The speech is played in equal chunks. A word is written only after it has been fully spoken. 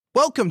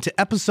Welcome to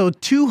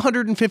episode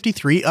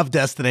 253 of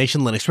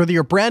Destination Linux. Whether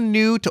you're brand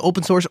new to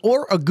open source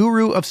or a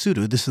guru of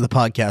sudo, this is the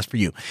podcast for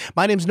you.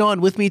 My name's Noah,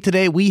 and with me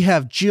today we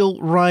have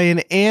Jill, Ryan,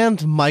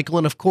 and Michael.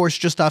 And of course,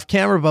 just off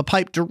camera, but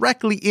piped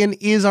directly in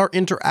is our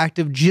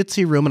interactive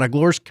Jitsi room and our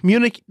glorious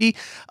community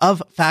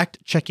of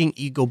fact-checking,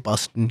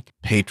 ego-busting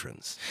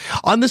patrons.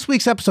 On this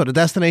week's episode of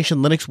Destination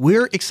Linux,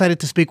 we're excited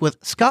to speak with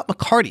Scott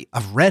McCarty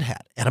of Red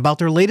Hat and about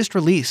their latest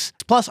release,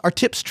 plus our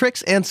tips,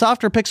 tricks, and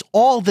software picks.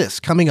 All this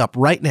coming up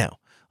right now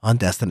on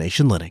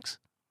Destination Linux.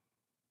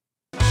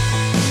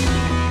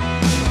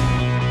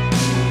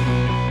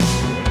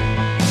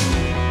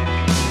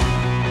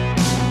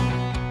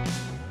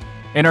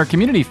 In our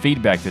community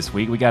feedback this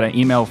week, we got an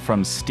email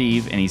from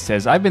Steve, and he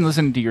says, I've been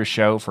listening to your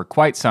show for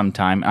quite some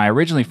time. I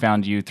originally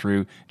found you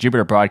through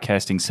Jupiter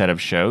Broadcasting set of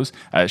shows.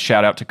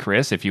 Shout out to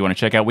Chris if you want to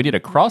check out. We did a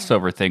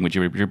crossover thing with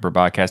Jupiter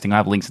Broadcasting. I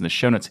have links in the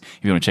show notes if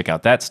you want to check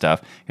out that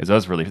stuff, because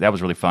that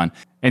was really fun.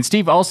 And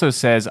Steve also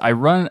says, I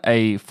run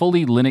a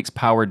fully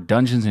Linux-powered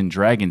Dungeons &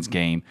 Dragons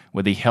game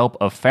with the help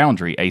of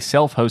Foundry, a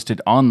self-hosted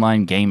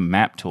online game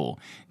map tool,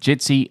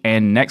 Jitsi,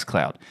 and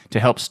Nextcloud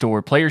to help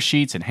store player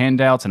sheets and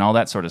handouts and all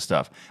that sort of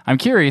stuff. I'm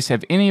curious,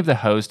 have any of the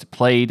hosts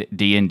played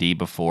D&D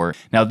before?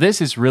 Now,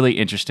 this is really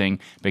interesting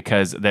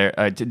because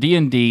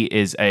D&D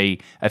is a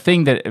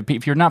thing that,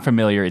 if you're not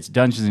familiar, it's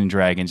Dungeons &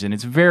 Dragons, and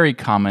it's very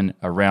common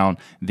around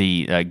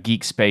the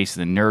geek space,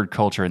 the nerd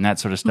culture, and that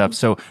sort of stuff.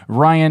 So,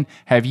 Ryan,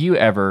 have you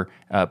ever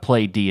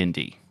played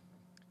D&D?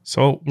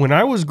 So when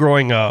I was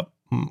growing up,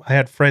 I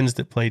had friends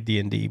that played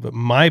D&D, but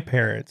my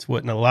parents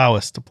wouldn't allow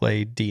us to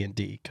play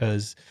D&D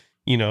because,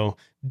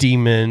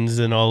 demons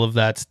and all of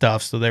that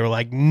stuff. So they were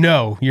like,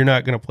 no, you're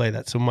not going to play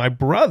that. So my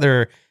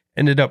brother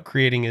ended up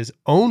creating his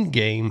own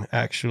game,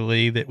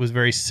 actually, that was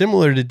very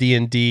similar to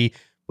D&D,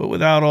 but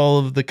without all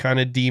of the kind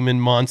of demon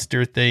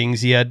monster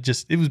things.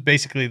 It was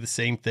basically the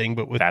same thing,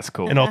 but with That's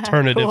cool. an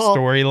alternative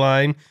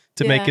storyline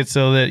to make it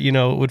so that,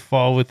 it would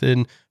fall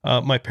within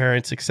my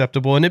parents'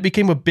 acceptable. And it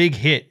became a big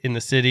hit in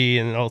the city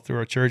and all through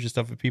our church and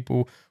stuff. And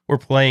people were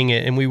playing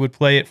it. And we would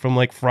play it from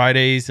like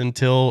Fridays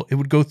until it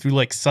would go through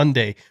like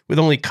Sunday with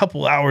only a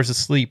couple hours of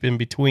sleep in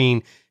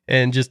between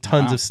and just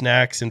tons of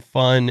snacks and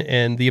fun.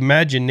 And the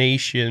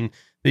imagination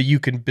that you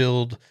can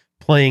build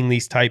playing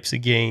these types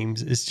of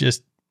games is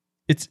just,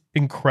 it's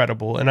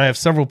incredible. And I have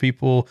several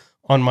people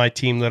on my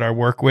team that I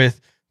work with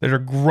that are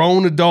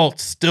grown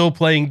adults still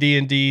playing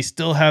D&D,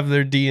 still have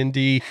their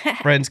D&D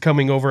friends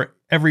coming over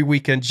every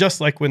weekend, just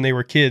like when they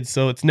were kids.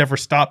 So it's never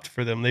stopped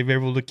for them. They've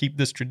been able to keep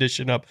this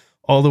tradition up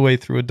all the way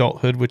through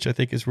adulthood, which I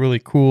think is really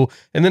cool.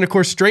 And then, of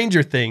course,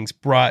 Stranger Things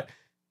brought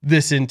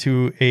this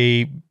into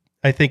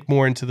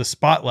more into the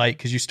spotlight,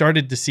 because you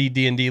started to see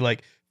D&D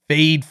like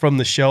fade from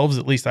the shelves.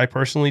 At least I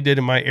personally did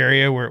in my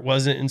area where it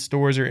wasn't in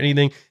stores or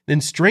anything.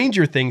 Then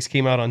Stranger Things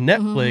came out on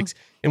Netflix.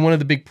 And one of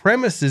the big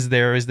premises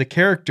there is the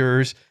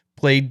characters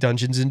played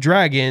Dungeons and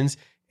Dragons,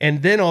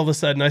 and then all of a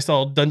sudden I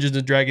saw Dungeons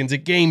and Dragons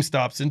at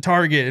GameStops and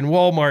Target and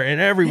Walmart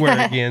and everywhere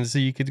again, so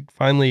you could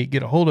finally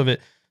get a hold of it.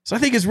 So I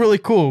think it's really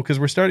cool because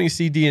we're starting to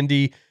see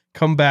D&D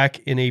come back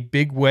in a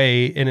big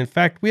way, and in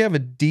fact we have a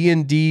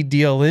D&D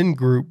DLN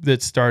group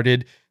that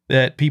started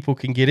that people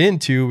can get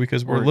into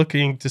because we're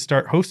looking to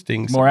start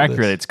hosting. More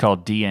accurate, it's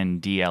called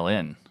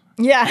DNDLN.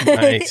 Yeah.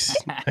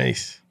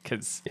 Nice.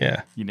 Because,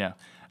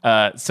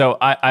 so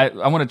I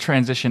want to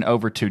transition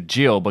over to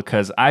Jill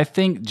because I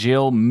think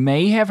Jill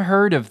may have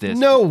heard of this.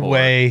 No before.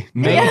 way.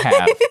 May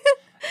have.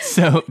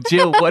 So,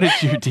 Jill, what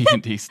is your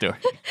D&D story?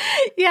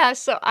 Yeah,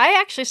 so I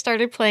actually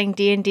started playing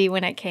D&D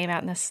when it came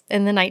out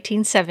in the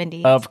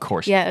 1970s. Of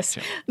course. Yes.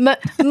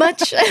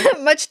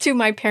 Much to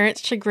my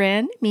parents'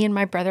 chagrin, me and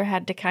my brother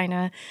had to kind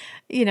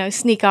of,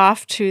 sneak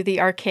off to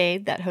the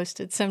arcade that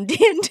hosted some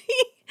D&D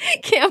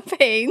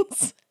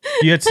campaigns.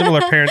 You had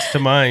similar parents to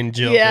mine,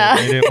 Jill. Yeah.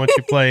 They didn't want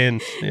you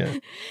playing. Yeah.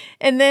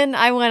 And then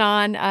I went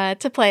on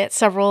to play at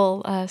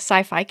several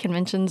sci-fi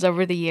conventions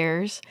over the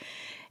years.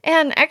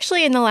 And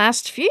actually, in the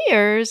last few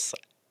years,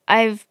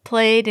 I've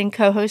played and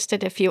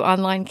co-hosted a few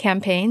online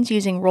campaigns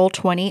using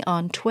Roll20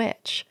 on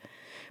Twitch,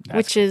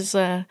 which is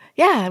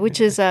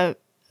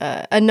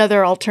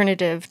another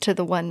alternative to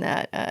the one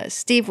that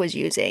Steve was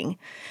using.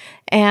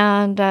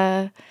 And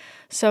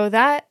so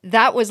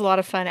that was a lot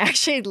of fun.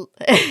 Actually,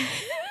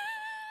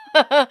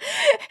 I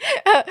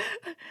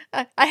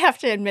have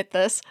to admit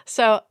this.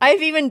 So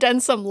I've even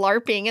done some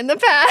LARPing in the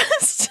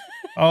past.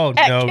 Oh,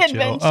 no,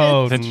 Jill.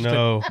 Oh,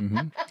 no.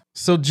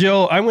 So,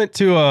 Jill, I went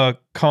to a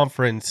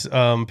conference.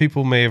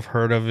 People may have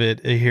heard of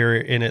it here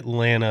in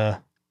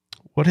Atlanta.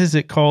 What is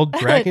it called?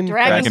 Dragon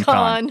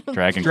Con.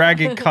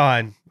 Dragon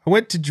Con. I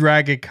went to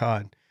Dragon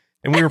Con,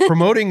 and we were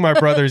promoting my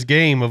brother's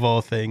game, of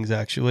all things,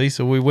 actually.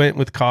 So we went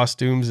with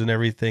costumes and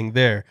everything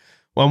there.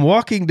 Well, I'm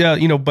walking down,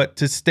 but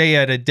to stay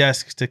at a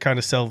desk to kind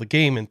of sell the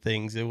game and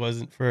things. It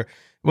wasn't for...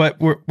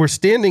 But we're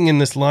standing in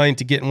this line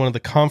to get in one of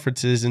the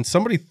conferences, and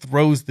somebody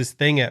throws this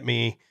thing at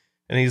me,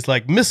 and he's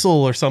like,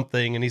 missile or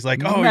something, and he's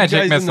like, oh,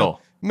 magic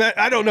missile.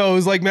 I don't know. It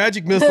was like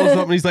magic missile or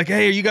something. He's like,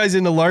 hey, are you guys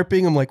into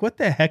LARPing? I'm like, what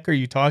the heck are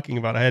you talking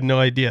about? I had no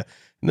idea.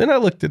 And then I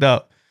looked it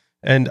up,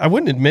 And I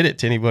wouldn't admit it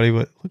to anybody,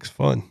 but it looks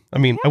fun. I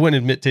mean, I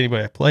wouldn't admit to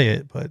anybody I play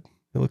it, but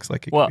it looks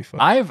like it could be fun.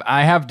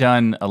 I have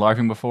done a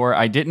LARPing before.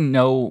 I didn't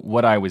know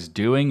what I was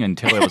doing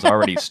until it was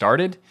already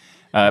started.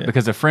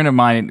 Because a friend of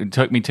mine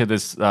took me to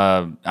this,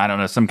 I don't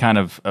know, some kind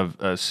of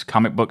a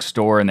comic book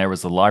store, and there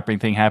was the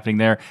LARPing thing happening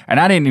there, and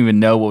I didn't even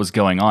know what was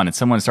going on. And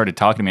someone started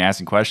talking to me,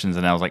 asking questions,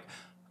 and I was like,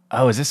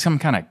 "Oh, is this some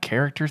kind of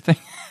character thing?"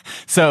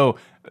 So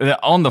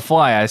on the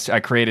fly, I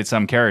created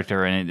some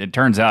character, and it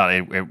turns out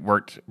it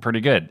worked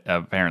pretty good,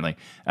 apparently.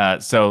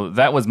 So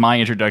that was my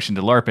introduction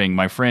to LARPing.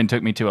 My friend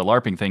took me to a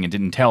LARPing thing and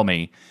didn't tell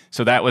me.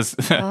 So that was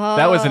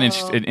that was an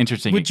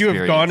interesting. Would you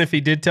have gone if he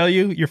did tell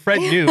you? Your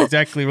friend knew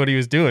exactly what he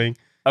was doing.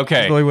 Okay.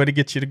 That's the only way to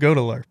get you to go to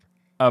LARP.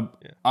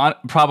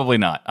 Probably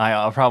not.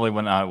 I probably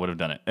would have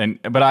done it.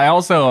 But I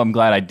also am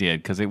glad I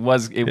did, because it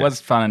was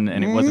fun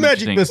and it was an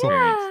Magic interesting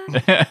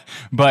experience.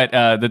 But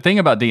the thing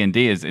about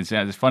D&D is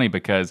it's funny,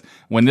 because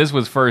when this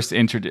was first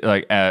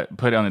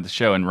put on the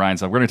show, and Ryan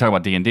said we're going to talk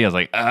about D&D, I was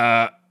like,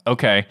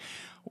 okay.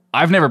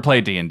 I've never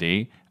played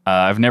D&D.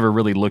 I've never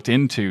really looked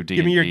into D&D.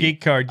 Give me your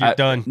geek card. You're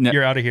done.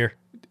 You're out of here.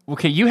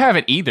 Okay, you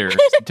haven't either.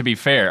 To be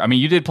fair, I mean,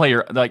 you did play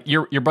your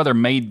brother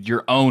made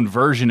your own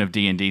version of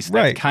D&D, so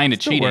that's kind of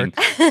cheating.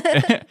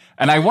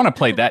 And I want to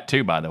play that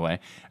too, by the way.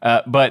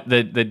 But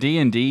the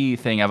D&D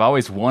thing, I've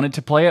always wanted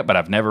to play it, but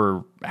I've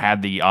never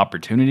had the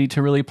opportunity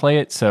to really play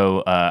it.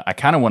 So I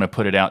kind of want to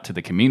put it out to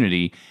the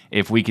community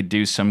if we could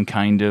do some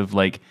kind of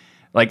like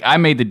I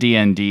made the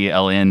D&D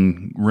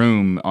LN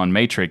room on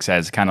Matrix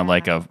as kind of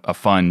like a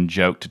fun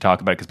joke to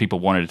talk about, because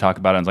people wanted to talk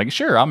about it. I was like,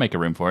 sure, I'll make a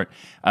room for it.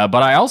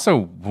 But I also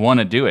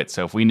want to do it.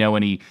 So if we know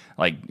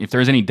if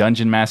there's any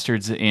dungeon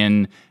masters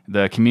in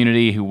the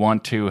community who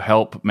want to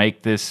help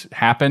make this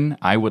happen,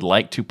 I would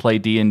like to play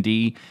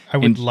D&D. I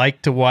would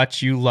like to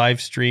watch you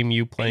live stream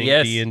you playing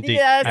D&D.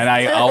 Yes. And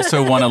I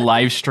also want to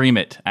live stream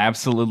it.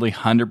 Absolutely,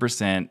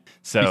 100%.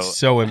 It's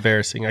so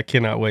embarrassing. I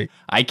cannot wait.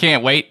 I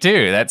can't wait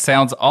too. That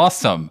sounds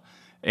awesome.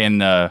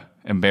 In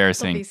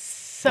embarrassing It'll be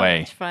so way.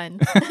 much fun.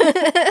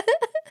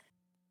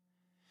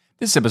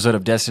 This episode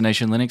of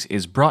Destination Linux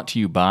is brought to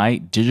you by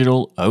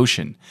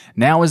DigitalOcean.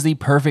 Now is the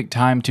perfect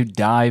time to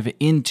dive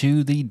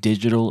into the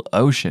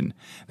DigitalOcean.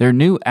 Their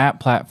new app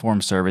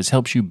platform service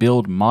helps you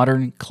build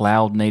modern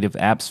cloud-native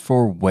apps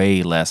for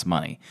way less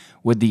money.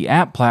 With the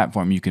app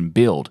platform, you can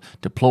build,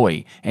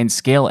 deploy, and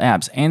scale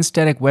apps and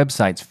static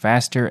websites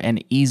faster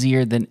and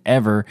easier than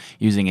ever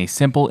using a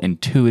simple,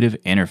 intuitive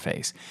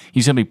interface.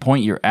 You simply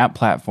point your app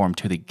platform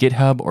to the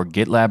GitHub or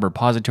GitLab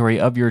repository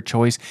of your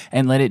choice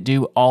and let it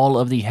do all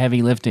of the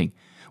heavy lifting.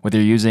 Whether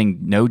you're using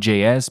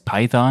Node.js,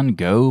 Python,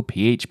 Go,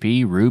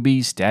 PHP,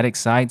 Ruby, static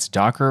sites,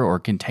 Docker, or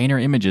container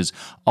images,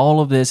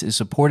 all of this is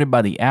supported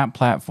by the app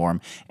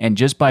platform, and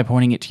just by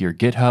pointing it to your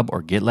GitHub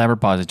or GitLab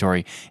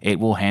repository, it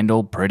will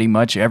handle pretty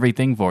much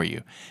everything for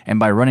you. And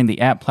by running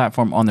the app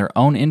platform on their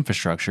own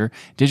infrastructure,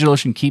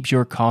 DigitalOcean keeps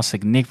your costs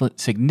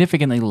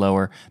significantly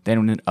lower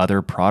than in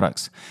other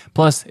products.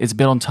 Plus, it's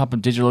built on top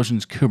of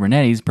DigitalOcean's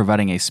Kubernetes,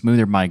 providing a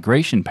smoother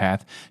migration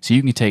path so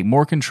you can take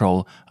more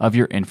control of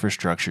your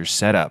infrastructure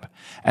setup.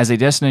 As a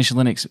Destination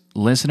Linux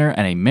listener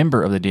and a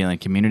member of the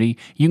DLN community,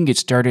 you can get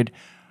started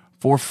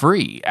for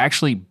free,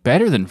 actually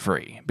better than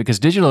free, because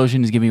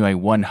DigitalOcean is giving you a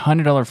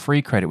 $100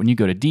 free credit when you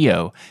go to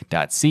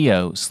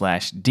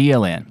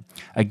do.co/DLN.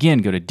 Again,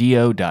 go to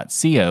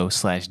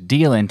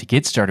do.co/DLN to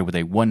get started with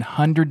a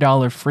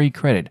 $100 free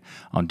credit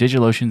on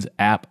DigitalOcean's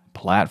app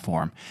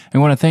platform.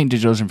 And we want to thank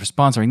DigitalOcean for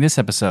sponsoring this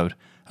episode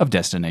of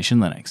Destination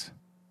Linux.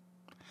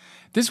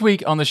 This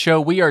week on the show,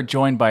 we are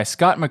joined by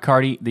Scott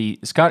McCarty.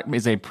 Scott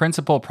is a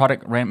principal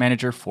product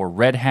manager for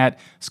Red Hat.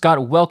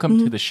 Scott, welcome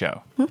to the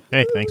show.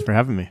 Hey, thanks for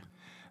having me.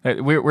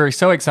 We're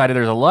so excited.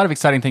 There's a lot of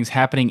exciting things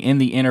happening in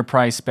the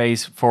enterprise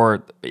space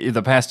for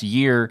the past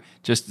year,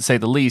 just to say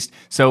the least.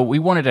 So we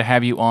wanted to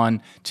have you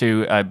on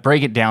to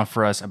break it down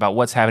for us about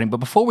what's happening.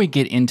 But before we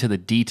get into the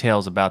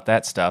details about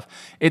that stuff,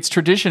 it's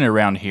tradition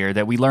around here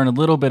that we learn a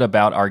little bit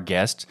about our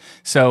guests.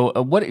 So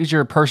what is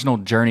your personal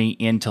journey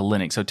into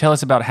Linux? So tell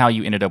us about how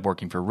you ended up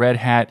working for Red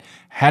Hat.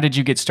 How did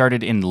you get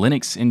started in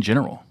Linux in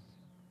general?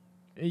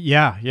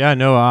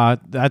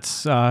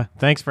 That's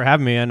thanks for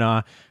having me,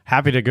 and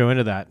happy to go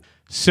into that.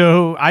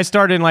 So I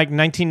started in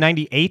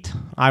 1998.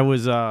 I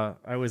was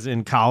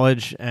in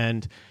college,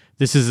 and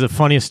this is the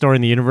funniest story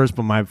in the universe,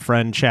 but my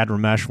friend Chad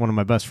Ramesh, one of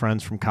my best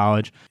friends from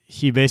college,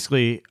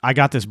 I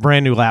got this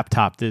brand new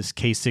laptop, this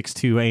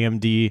K62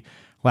 AMD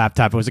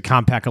laptop. It was a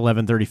Compaq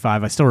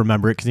 1135. I still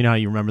remember it, because you know how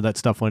you remember that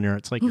stuff when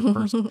it's like your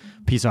first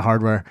piece of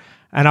hardware.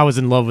 And I was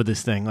in love with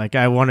this thing.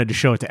 I wanted to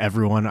show it to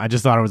everyone. I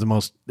just thought it was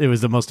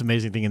the most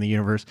amazing thing in the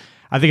universe.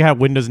 I think I had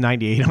Windows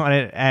 98 on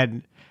it,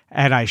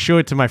 and I show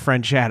it to my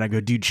friend Chad. I go,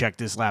 dude, check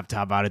this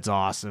laptop out. It's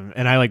awesome.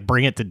 And I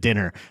bring it to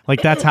dinner.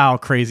 That's how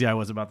crazy I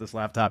was about this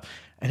laptop.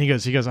 And he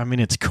goes, I mean,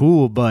 it's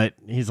cool, but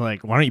he's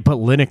like, why don't you put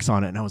Linux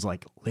on it? And I was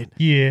like,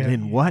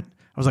 Lin what?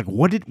 I was like,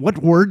 what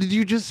word did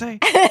you just say?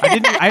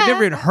 I'd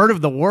never even heard of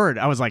the word.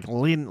 I was like,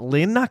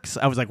 Linux.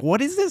 I was like,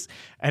 what is this?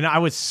 And I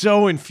was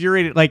so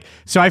infuriated. Like,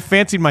 so I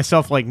fancied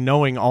myself like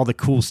knowing all the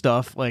cool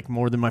stuff, like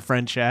more than my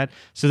friend Chad.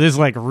 So this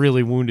like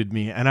really wounded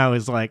me. And I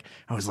was like,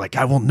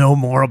 I will know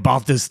more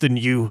about this than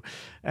you.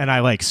 And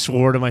I like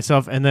swore to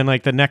myself. And then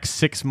like the next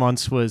 6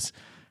 months was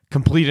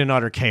complete and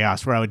utter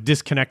chaos where I would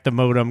disconnect the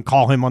modem,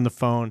 call him on the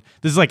phone.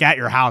 This is like at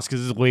your house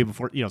because this is way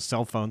before,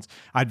 cell phones.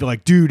 I'd be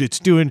like, dude, it's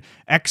doing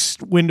X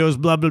Windows,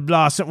 blah, blah,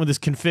 blah, something with this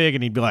config.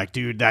 And he'd be like,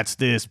 dude, that's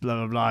this, blah,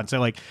 blah, blah. And so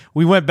like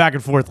we went back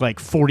and forth like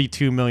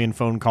 42 million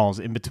phone calls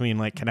in between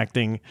like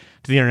connecting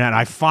to the internet.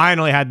 I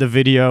finally had the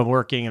video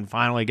working and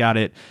finally got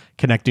it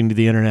connecting to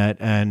the internet.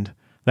 And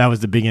that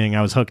was the beginning.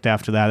 I was hooked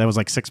after that. That was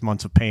like 6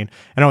 months of pain.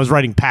 And I was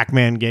writing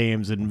Pac-Man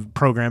games and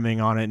programming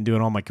on it and doing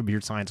all my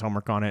computer science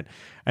homework on it.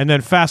 And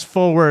then fast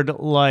forward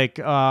like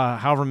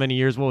however many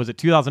years, what was it,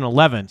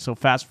 2011. So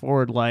fast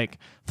forward like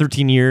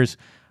 13 years.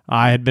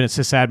 I had been a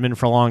sysadmin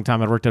for a long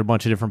time. I'd worked at a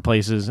bunch of different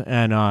places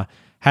and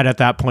had at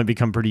that point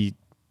become pretty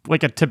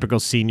like a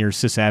typical senior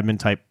sysadmin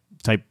type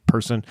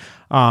person,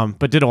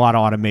 but did a lot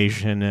of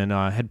automation and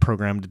had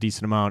programmed a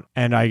decent amount.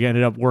 And I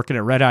ended up working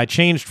at Red Hat. I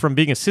changed from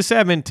being a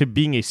sysadmin to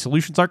being a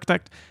solutions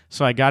architect.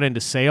 So I got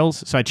into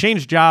sales. So I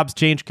changed jobs,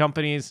 changed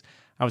companies.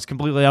 I was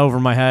completely over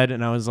my head,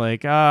 and I was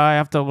like, I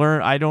have to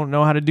learn. I don't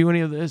know how to do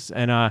any of this.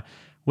 And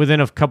within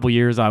a couple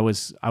years, I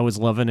was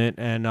loving it.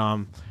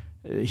 And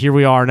here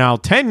we are now,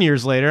 10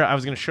 years later. I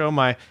was going to show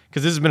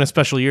because this has been a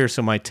special year,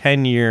 so my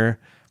 10-year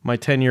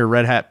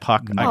Red Hat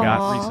puck I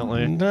got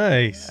recently.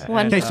 Nice.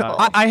 Wonderful. Okay, so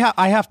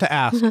I have to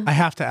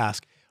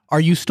ask. Are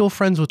you still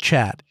friends with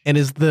Chad? And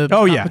is the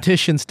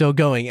competition still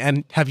going?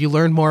 And have you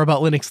learned more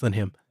about Linux than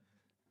him?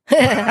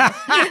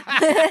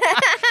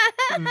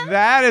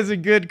 That is a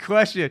good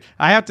question.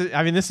 I have to.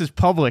 I mean, this is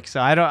public, so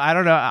I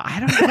don't know.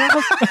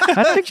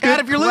 That's a Chad, good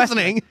if you're question.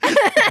 listening,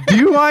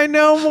 do I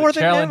know more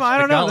than him? I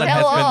don't know. The gauntlet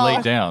has been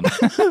laid down.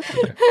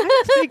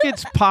 I think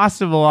it's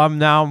possible I'm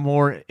now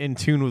more in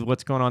tune with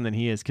what's going on than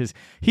he is because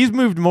he's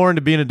moved more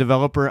into being a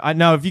developer.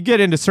 Now, if you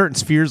get into certain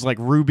spheres like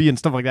Ruby and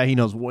stuff like that, he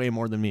knows way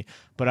more than me.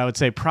 But I would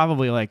say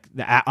probably like,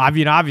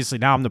 obviously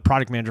now I'm the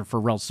product manager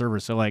for RHEL server,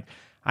 so like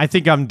I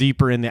think I'm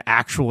deeper in the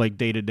actual like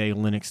day-to-day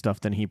Linux stuff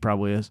than he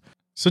probably is.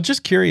 So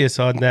just curious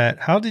on that.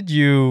 How did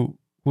you,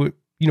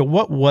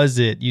 what was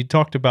it? You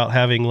talked about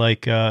having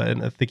like,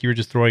 and I think you were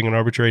just throwing an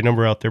arbitrary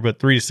number out there, but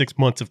 3 to 6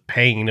 months of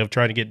pain of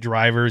trying to get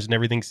drivers and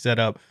everything set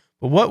up.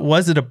 But what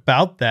was it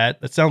about that?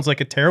 That sounds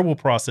like a terrible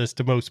process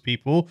to most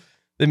people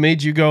that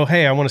made you go,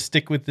 hey, I want to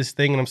stick with this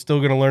thing and I'm still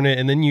going to learn it.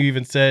 And then you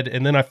even said,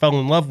 and then I fell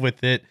in love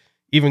with it,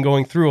 even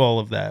going through all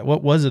of that.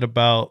 What was it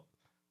about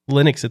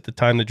Linux at the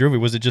time that drove you?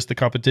 Was it just the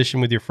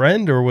competition with your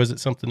friend or was it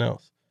something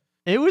else?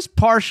 It was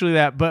partially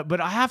that,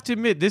 but I have to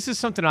admit, this is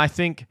something I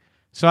think.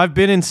 So I've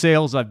been in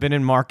sales, I've been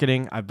in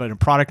marketing, I've been a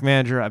product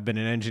manager, I've been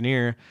an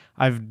engineer.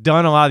 I've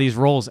done a lot of these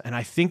roles, and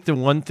I think the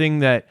one thing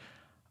that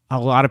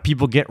a lot of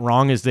people get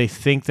wrong is they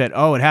think that,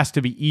 it has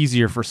to be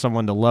easier for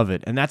someone to love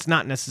it, and that's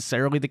not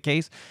necessarily the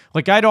case.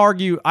 Like I'd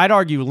argue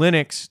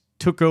Linux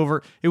took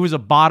over. It was a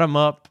bottom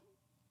up.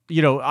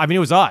 It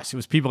was us. It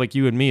was people like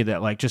you and me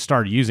that like just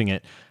started using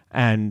it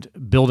and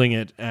building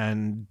it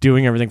and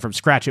doing everything from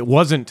scratch. It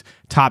wasn't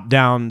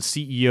top-down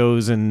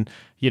CEOs and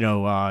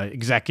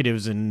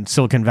executives in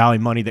Silicon Valley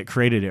money that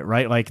created it,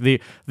 right? Like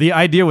the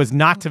idea was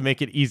not to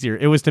make it easier;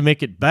 it was to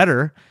make it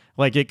better.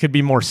 Like it could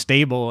be more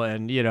stable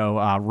and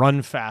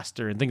run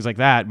faster and things like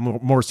that,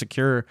 more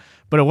secure.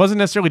 But it wasn't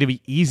necessarily to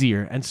be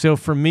easier. And so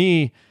for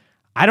me,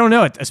 I don't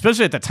know,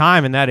 especially at the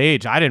time in that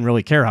age, I didn't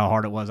really care how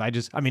hard it was.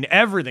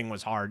 Everything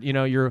was hard.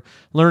 You're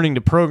learning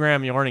to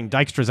program, you're learning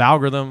Dijkstra's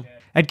algorithm.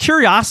 And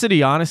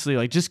curiosity, honestly,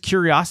 like just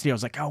curiosity. I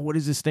was like, oh, what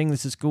is this thing?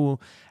 This is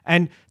cool.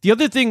 And the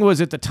other thing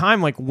was at the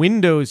time, like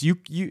Windows,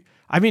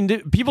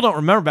 people don't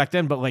remember back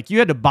then, but like you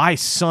had to buy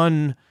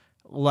Sun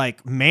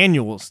like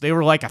manuals. They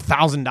were like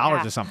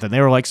 $1,000 or something.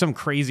 They were like some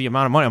crazy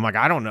amount of money. I'm like,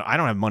 I don't know. I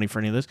don't have money for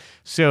any of this.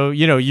 So,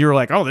 you're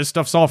like, oh, this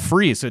stuff's all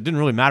free. So it didn't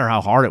really matter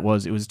how hard it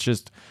was. It was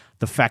just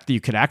the fact that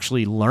you could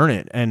actually learn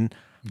it. And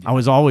I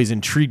was always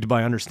intrigued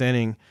by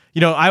understanding,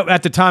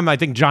 at the time, I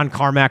think John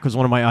Carmack was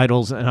one of my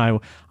idols, and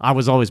I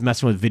was always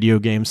messing with video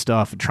game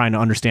stuff and trying to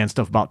understand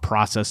stuff about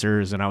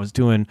processors, and I was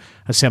doing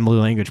assembly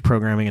language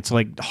programming. It's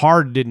like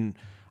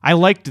I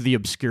liked the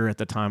obscure at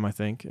the time, I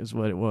think, is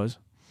what it was.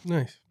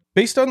 Nice.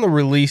 Based on the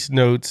release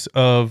notes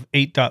of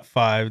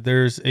 8.5,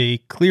 there's a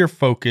clear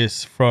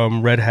focus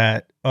from Red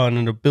Hat on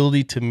an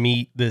ability to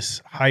meet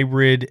this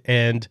hybrid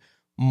and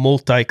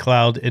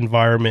multi-cloud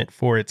environment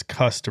for its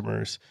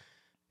customers.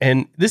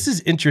 And this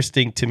is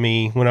interesting to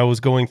me when I was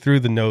going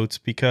through the notes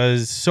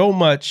because so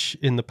much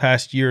in the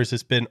past years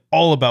has been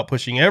all about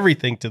pushing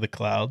everything to the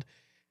cloud.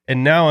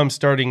 And now I'm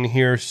starting to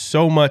hear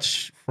so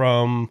much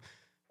from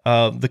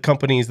the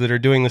companies that are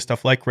doing this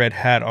stuff like Red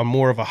Hat on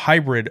more of a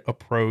hybrid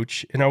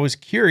approach. And I was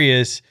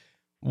curious,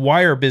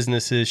 why are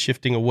businesses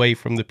shifting away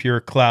from the pure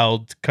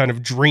cloud kind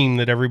of dream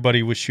that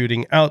everybody was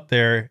shooting out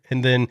there?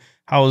 And then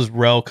how is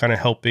RHEL kind of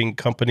helping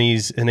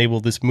companies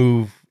enable this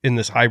move in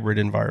this hybrid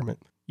environment?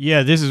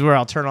 Yeah, this is where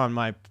I'll turn on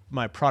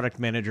my product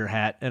manager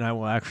hat, and I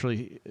will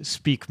actually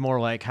speak more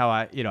like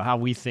how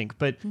we think.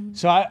 But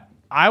so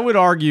I would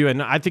argue,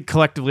 and I think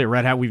collectively at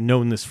Red Hat we've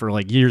known this for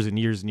like years and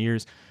years and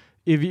years.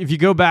 If you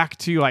go back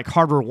to like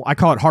hardware, I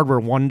call it hardware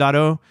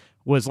 1.0,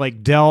 was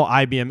like Dell,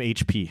 IBM,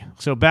 HP.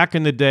 So back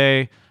in the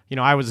day,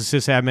 I was a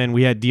sysadmin.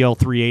 We had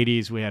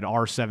DL380s, we had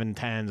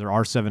R710s or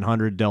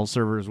R700 Dell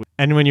servers.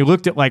 And when you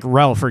looked at like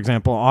RHEL, for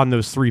example, on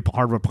those three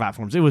hardware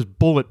platforms, it was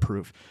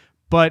bulletproof.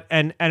 But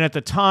and at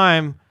the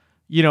time,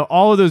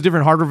 all of those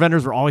different hardware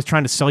vendors were always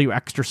trying to sell you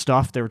extra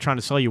stuff. They were trying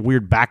to sell you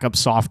weird backup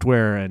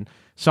software and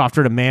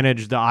software to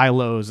manage the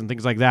ILOs and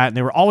things like that. And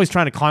they were always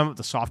trying to climb up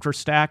the software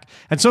stack.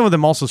 And some of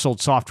them also sold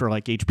software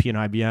like HP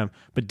and IBM,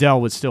 but Dell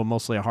was still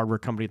mostly a hardware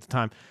company at the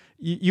time.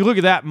 You look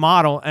at that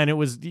model, and it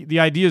was the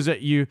idea is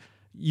that you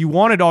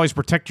wanted to always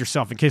protect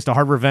yourself in case the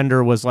hardware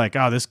vendor was like,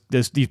 oh,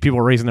 these people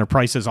are raising their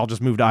prices. I'll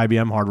just move to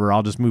IBM hardware.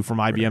 I'll just move from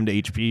IBM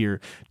to HP or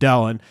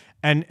Dell.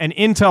 And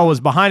Intel was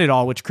behind it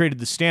all, which created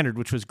the standard,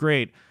 which was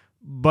great.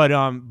 But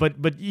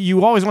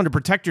you always wanted to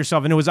protect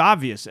yourself, and it was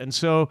obvious. And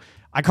so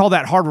I call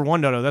that hardware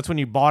 1.0. That's when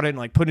you bought it and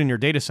like put it in your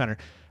data center.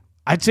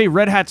 I'd say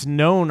Red Hat's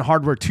known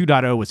hardware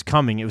 2.0 was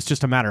coming. It was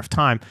just a matter of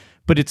time.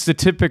 But it's the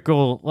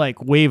typical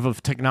like wave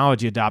of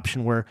technology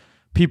adoption where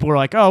people are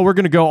like, oh, we're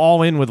going to go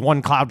all in with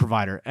one cloud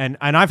provider. And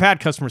I've had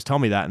customers tell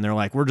me that, and they're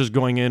like, we're just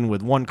going in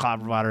with one cloud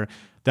provider.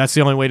 That's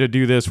the only way to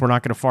do this. We're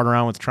not going to fart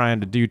around with trying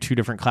to do two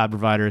different cloud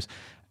providers.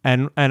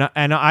 And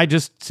I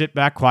just sit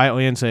back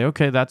quietly and say,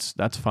 okay, that's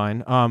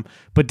fine.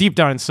 But deep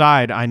down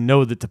inside, I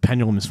know that the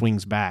pendulum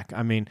swings back.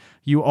 I mean,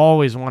 you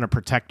always want to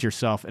protect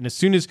yourself. And as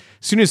soon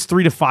as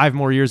 3 to 5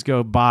 more years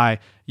go by,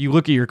 you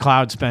look at your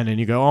cloud spend and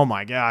you go, oh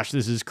my gosh,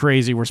 this is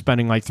crazy. We're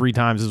spending like 3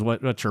 times as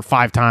what or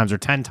 5 times or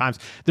 10 times.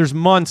 There's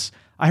months.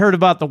 I heard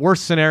about the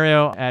worst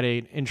scenario at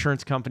an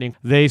insurance company.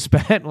 They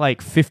spent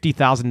like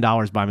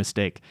 $50,000 by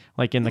mistake,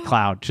 like in the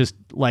cloud, just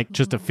a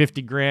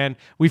 $50,000.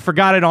 We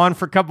forgot it on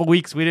for a couple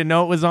weeks. We didn't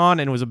know it was on,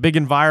 and it was a big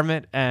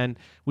environment, and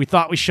we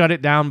thought we shut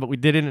it down, but we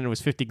didn't, and it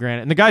was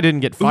 $50,000. And the guy didn't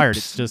get fired.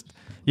 Oops. It's just,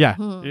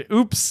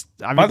 oops.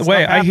 I mean, by the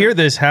way, I hear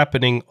this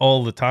happening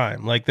all the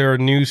time. Like there are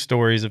news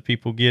stories of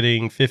people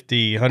getting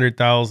 50,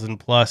 100,000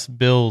 plus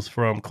bills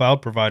from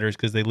cloud providers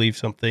because they leave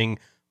something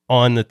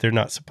on that they're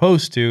not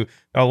supposed to.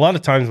 Now, a lot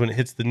of times when it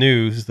hits the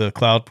news, the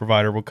cloud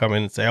provider will come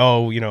in and say,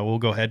 oh, we'll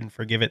go ahead and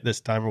forgive it this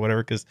time or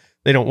whatever, because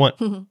they don't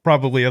want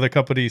probably other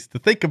companies to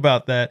think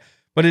about that.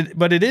 But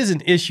it is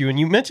an issue. And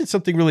you mentioned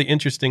something really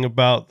interesting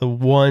about the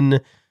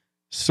one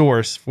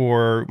source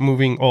for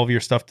moving all of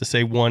your stuff to,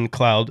 say, one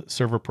cloud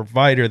server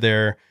provider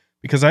there.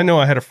 Because I know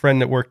I had a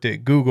friend that worked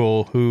at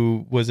Google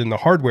who was in the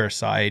hardware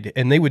side,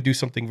 and they would do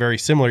something very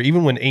similar.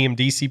 Even when AMD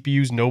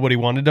CPUs, nobody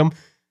wanted them,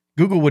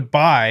 Google would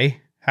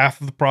buy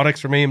half of the products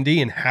from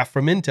AMD and half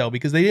from Intel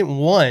because they didn't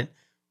want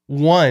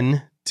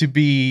one to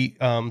be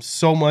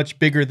so much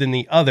bigger than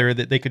the other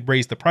that they could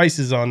raise the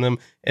prices on them,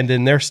 and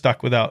then they're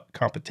stuck without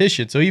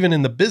competition. So even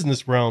in the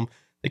business realm,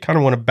 they kind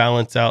of want to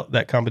balance out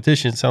that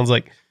competition. It sounds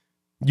like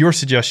your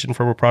suggestion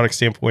from a product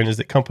standpoint is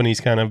that companies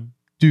kind of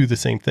do the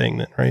same thing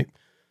then, right?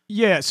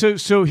 Yeah,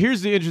 so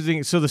here's the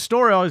interesting. So the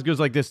story always goes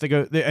like this.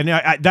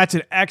 That's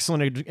an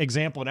excellent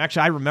example, and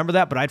actually I remember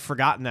that, but I'd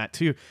forgotten that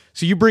too.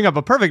 So you bring up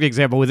a perfect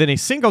example. Within a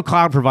single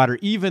cloud provider,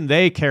 even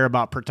they care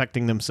about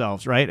protecting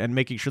themselves, right, and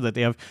making sure that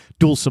they have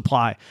dual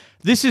supply.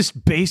 This is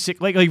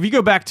basic. Like if you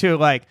go back to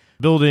like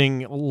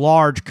building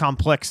large,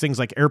 complex things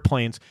like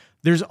airplanes,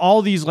 there's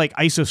all these like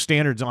ISO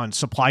standards on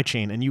supply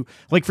chain. And you,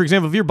 like, for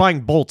example, if you're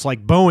buying bolts,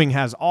 like Boeing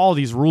has all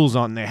these rules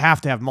on, they have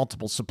to have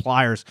multiple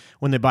suppliers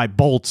when they buy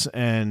bolts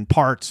and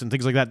parts and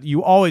things like that.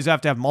 You always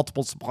have to have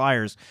multiple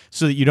suppliers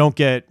so that you don't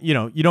get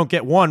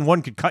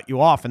one could cut you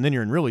off and then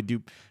you're in really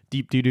deep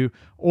doo-doo,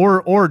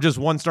 or just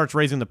one starts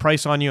raising the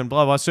price on you and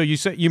blah, blah. So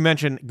you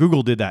mentioned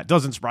Google did that.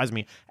 Doesn't surprise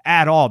me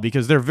at all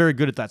because they're very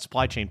good at that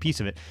supply chain piece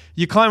of it.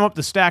 You climb up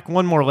the stack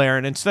one more layer,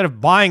 and instead of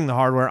buying the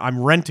hardware,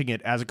 I'm renting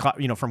it as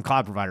from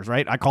cloud providers,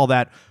 right? I call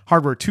that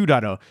hardware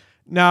 2.0.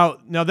 Now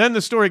then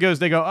the story goes,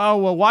 they go, oh,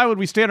 well, why would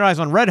we standardize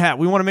on Red Hat?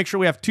 We want to make sure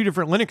we have 2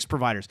 different Linux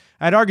providers.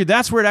 I'd argue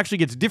that's where it actually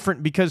gets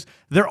different because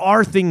there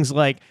are things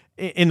like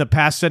in the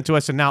past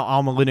CentOS and now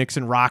Alma Linux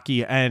and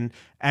Rocky and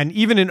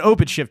even in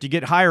OpenShift, you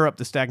get higher up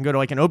the stack and go to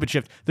like an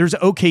OpenShift, there's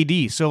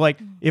OKD. So like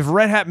if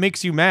Red Hat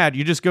makes you mad,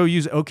 you just go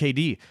use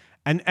OKD.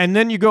 And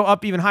then you go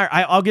up even higher.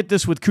 I'll get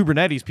this with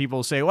Kubernetes.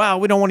 People say,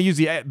 well, we don't want to use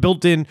the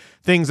built-in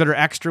things that are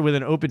extra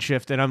within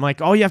OpenShift. And I'm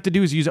like, all you have to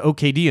do is use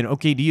OKD, and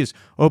OKD is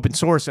open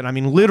source. And I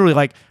mean, literally,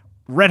 like,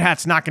 Red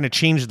Hat's not going to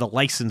change the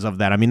license of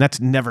that. I mean,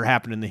 that's never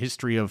happened in the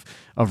history of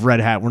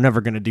Red Hat. We're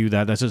never going to do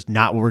that. That's just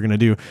not what we're going to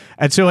do.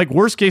 And so, like,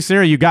 worst case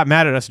scenario, you got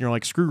mad at us and you're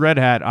like, screw Red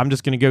Hat. I'm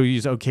just going to go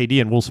use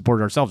OKD and we'll support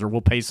it ourselves, or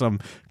we'll pay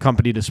some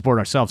company to support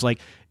ourselves. Like,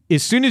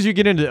 as soon as you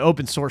get into the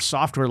open source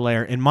software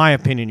layer, in my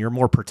opinion, you're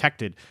more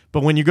protected.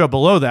 But when you go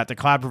below that, the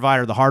cloud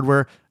provider, the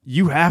hardware,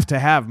 you have to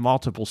have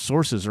multiple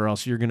sources or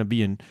else you're going to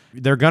be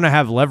they're going to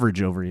have leverage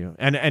over you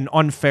and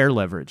unfair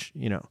leverage,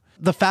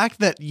 The fact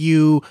that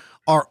you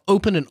are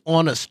open and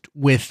honest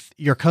with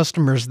your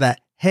customers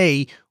that,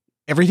 hey,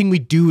 everything we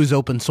do is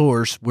open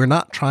source. We're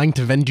not trying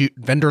to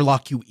vendor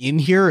lock you in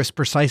here is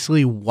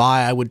precisely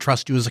why I would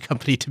trust you as a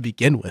company to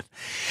begin with.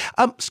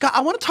 Scott,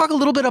 I want to talk a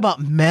little bit about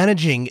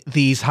managing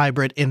these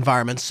hybrid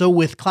environments. So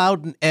with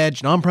cloud and edge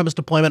and on-premise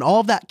deployment,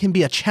 all of that can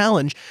be a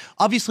challenge.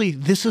 Obviously,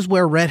 this is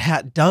where Red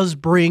Hat does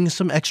bring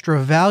some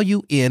extra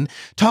value in.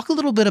 Talk a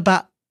little bit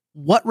about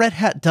what Red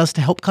Hat does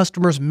to help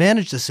customers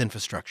manage this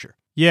infrastructure.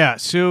 Yeah,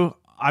 so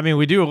I mean,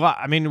 we do a lot.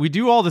 I mean, we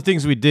do all the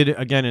things we did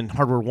again in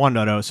Hardware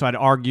 1.0. So I'd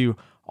argue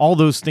all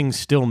those things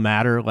still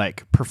matter,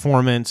 like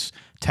performance,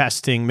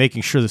 testing,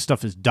 making sure the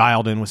stuff is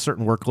dialed in with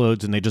certain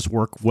workloads and they just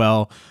work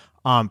well.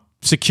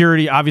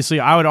 Security, obviously,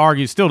 I would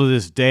argue still to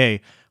this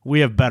day,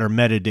 we have better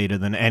metadata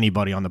than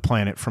anybody on the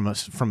planet from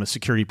a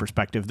security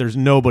perspective. There's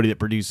nobody that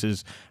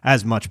produces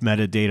as much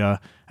metadata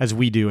as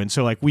we do. And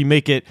so like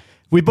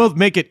we both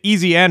make it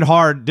easy and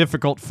hard,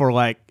 difficult for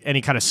like any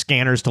kind of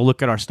scanners to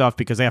look at our stuff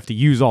because they have to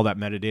use all that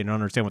metadata and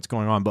understand what's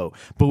going on. But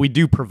we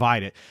do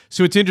provide it.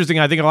 So it's interesting.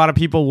 I think a lot of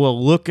people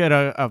will look at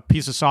a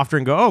piece of software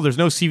and go, oh, there's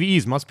no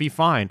CVEs, must be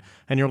fine.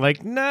 And you're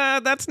like, nah,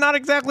 that's not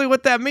exactly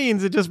what that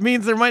means. It just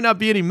means there might not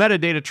be any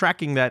metadata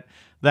tracking that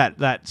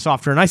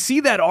software. And I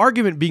see that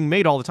argument being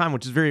made all the time,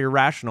 which is very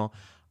irrational.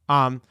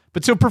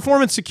 But so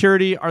performance,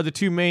 security are the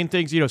two main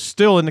things,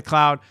 still in the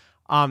cloud.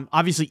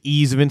 Obviously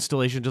ease of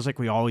installation, just like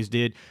we always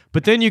did.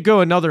 But then you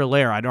go another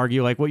layer. I'd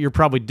argue like what you're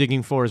probably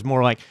digging for is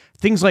more like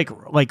things like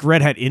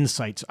Red Hat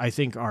Insights, I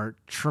think are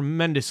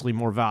tremendously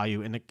more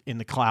value in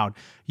the cloud.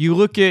 You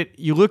look at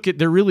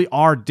there really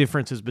are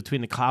differences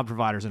between the cloud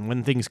providers and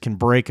when things can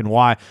break and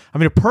why. I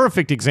mean, a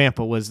perfect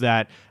example was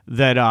that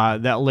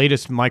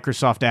latest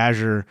Microsoft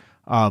Azure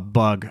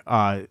bug.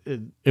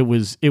 It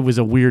was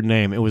a weird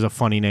name. It was a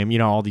funny name,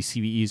 all these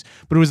CVEs.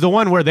 But it was the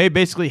one where they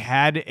basically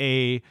had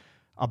a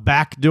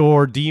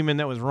backdoor daemon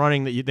that was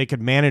running that they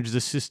could manage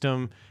the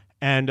system.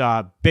 And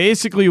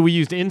basically we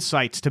used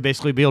Insights to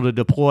basically be able to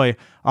deploy,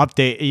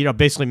 update,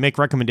 basically make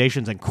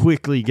recommendations and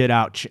quickly get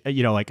out,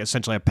 like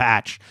essentially a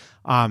patch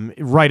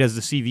right as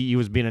the CVE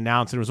was being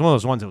announced. And it was one of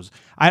those ones that was,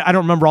 I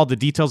don't remember all the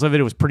details of it.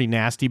 It was pretty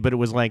nasty, but it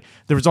was like,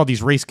 there was all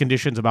these race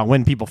conditions about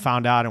when people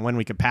found out and when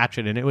we could patch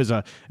it. And it was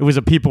a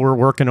people were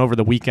working over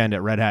the weekend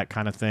at Red Hat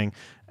kind of thing.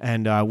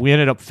 And we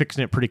ended up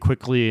fixing it pretty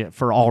quickly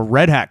for all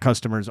Red Hat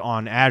customers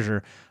on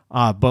Azure.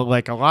 But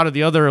like a lot of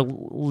the other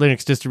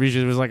Linux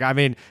distributions, it was like, I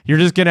mean, you're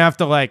just going to have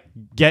to like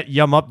get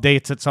yum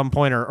updates at some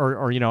point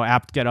or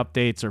apt-get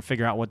updates or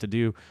figure out what to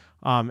do.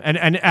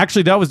 And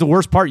actually that was the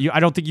worst part.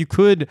 I don't think you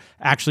could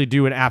actually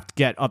do an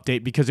apt-get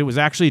update because it was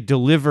actually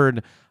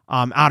delivered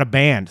out of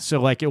band. So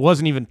like it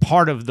wasn't even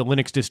part of the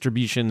Linux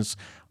distribution's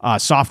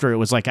software. It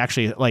was like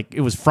actually like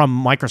it was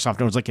from Microsoft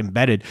and it was like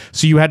embedded.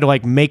 So you had to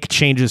like make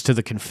changes to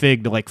the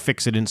config to like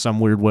fix it in some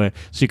weird way.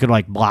 So you could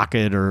like block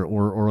it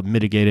or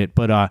mitigate it.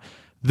 But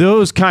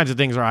those kinds of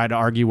things are, I'd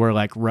argue, where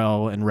like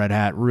RHEL and Red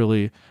Hat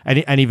really,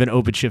 and even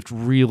OpenShift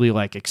really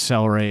like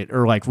accelerate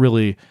or like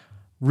really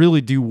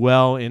do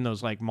well in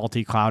those like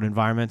multi-cloud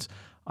environments.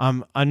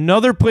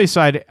 Another place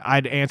I'd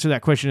answer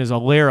that question is a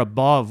layer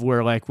above,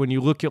 where like when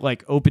you look at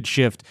like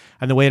OpenShift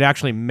and the way it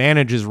actually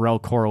manages RHEL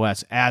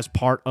CoreOS as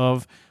part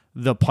of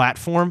the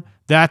platform,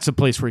 that's a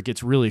place where it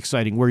gets really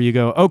exciting, where you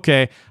go,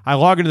 okay, I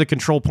log into the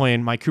control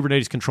plane, my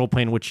Kubernetes control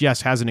plane, which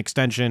yes, has an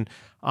extension.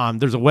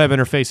 There's a web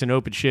interface in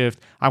OpenShift.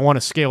 I want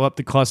to scale up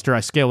the cluster.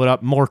 I scale it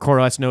up. More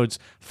CoreOS nodes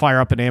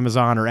fire up in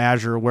Amazon or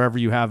Azure or wherever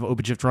you have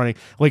OpenShift running.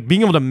 Like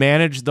being able to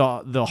manage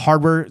the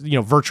hardware,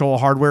 virtual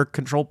hardware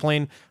control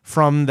plane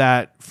from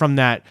that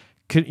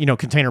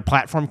container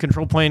platform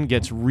control plane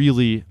gets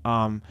really.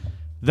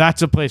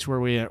 That's a place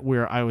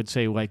where I would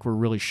say like we're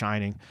really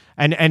shining,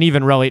 and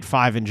even RHEL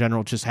 8.5 in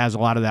general just has a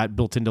lot of that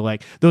built into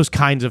like those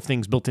kinds of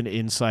things built into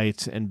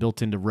Insights and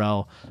built into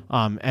RHEL,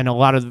 and a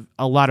lot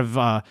of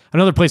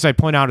another place I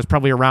point out is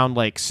probably around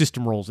like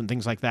system roles and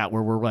things like that,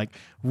 where we're like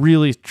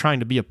really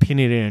trying to be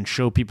opinionated and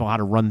show people how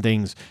to run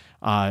things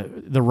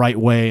the right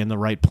way and the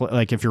right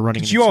like if you're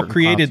running. You all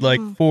created clouds.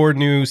 Like 4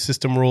 new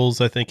system roles,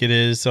 I think it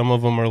is. Some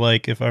of them are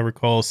like, if I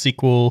recall,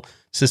 SQL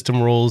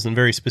system roles and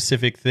very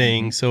specific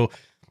things. Mm-hmm. So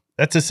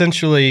that's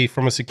essentially,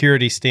 from a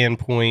security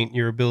standpoint,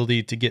 your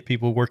ability to get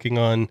people working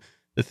on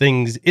the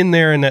things in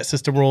there in that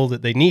system role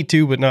that they need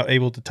to, but not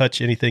able to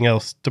touch anything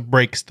else to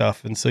break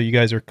stuff. And so you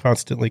guys are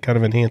constantly kind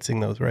of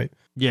enhancing those, right?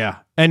 Yeah.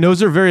 And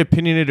those are very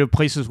opinionated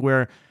places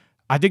where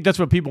I think that's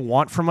what people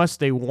want from us.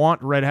 They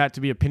want Red Hat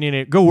to be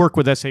opinionated. Go work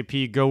with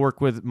SAP, go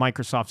work with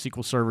Microsoft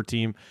SQL Server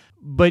team,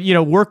 but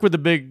work with the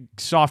big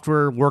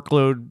software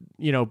workload,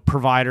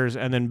 providers,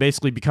 and then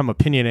basically become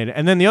opinionated.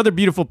 And then the other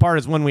beautiful part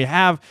is when we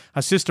have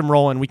a system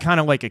role and we kind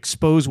of like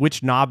expose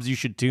which knobs you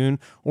should tune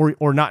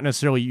or not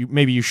necessarily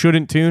maybe you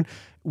shouldn't tune,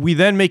 we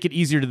then make it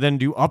easier to then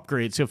do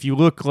upgrades. So if you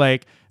look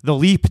like the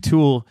Leap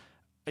tool,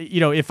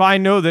 if I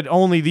know that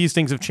only these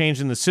things have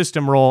changed in the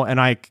system role,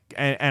 and I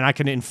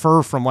can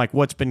infer from like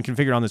what's been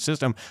configured on the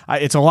system,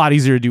 it's a lot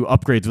easier to do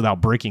upgrades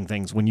without breaking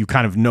things when you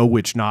kind of know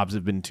which knobs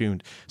have been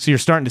tuned. So you're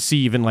starting to see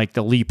even like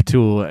the Leap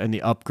tool and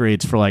the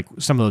upgrades for like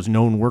some of those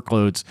known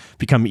workloads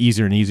become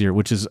easier and easier,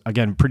 which is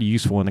again pretty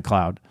useful in the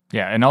cloud.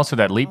 Yeah, and also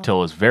that Leap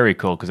tool is very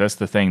cool because that's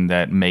the thing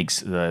that makes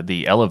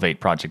the Elevate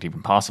project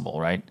even possible,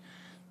 right?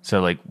 So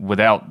like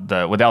without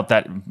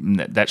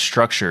that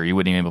structure, you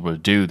wouldn't be able to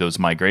do those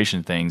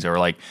migration things. Or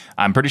like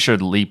I'm pretty sure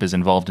the Leap is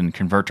involved in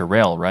Convert to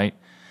Rail, right?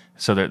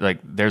 So that like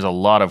there's a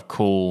lot of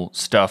cool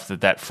stuff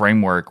that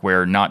framework,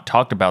 where not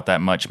talked about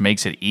that much,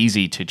 makes it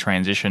easy to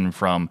transition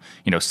from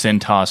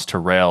CentOS to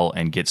Rail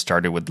and get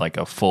started with like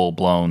a full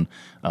blown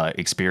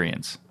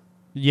experience.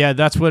 Yeah,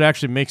 that's what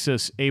actually makes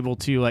us able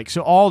to like.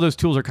 So all those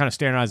tools are kind of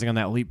standardizing on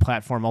that Leap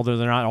platform, although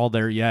they're not all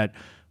there yet.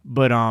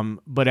 But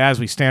as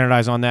we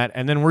standardize on that,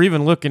 and then we're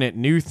even looking at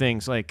new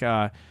things like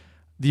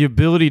the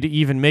ability to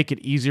even make it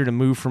easier to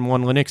move from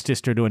one Linux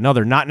distro to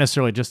another, not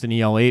necessarily just an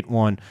EL8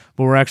 one,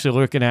 but we're actually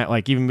looking at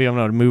like even being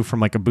able to move from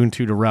like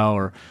Ubuntu to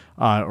RHEL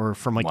or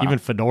from like even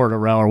Fedora to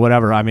RHEL or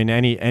whatever. I mean,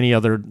 any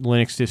other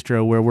Linux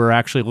distro where we're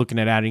actually looking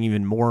at adding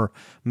even more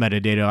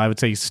metadata. I would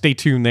say stay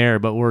tuned there,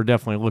 but we're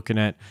definitely looking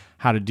at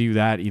how to do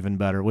that even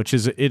better, which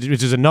is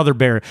another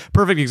barrier.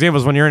 Perfect example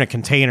is when you're in a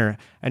container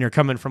and you're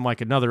coming from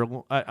like another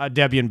a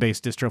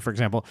Debian-based distro, for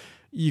example.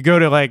 You go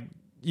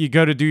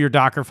to do your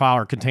Docker file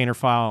or container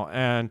file,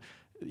 and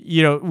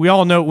we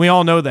all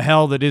know the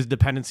hell that is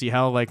dependency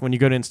hell. Like when you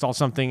go to install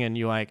something and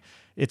you like,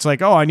 it's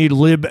like, oh, I need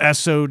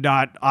libso.irt.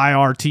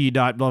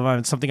 Blah, blah,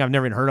 and something I've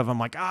never even heard of. I'm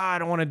like, I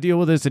don't want to deal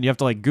with this, and you have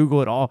to like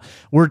Google it all.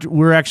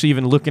 We're actually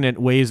even looking at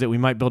ways that we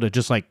might be able to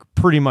just like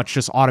pretty much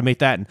just automate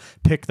that and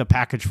pick the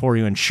package for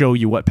you and show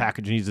you what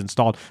package needs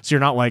installed. So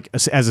you're not like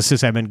as a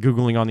sysadmin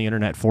Googling on the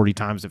internet 40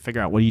 times to figure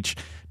out what each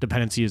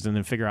dependency is and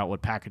then figure out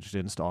what package to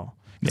install.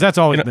 Because that's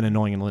always been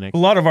annoying in Linux. A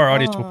lot of our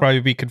audience will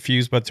probably be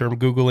confused by the term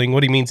Googling.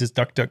 What he means is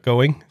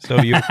DuckDuckGoing.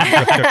 So you,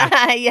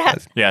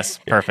 Yes,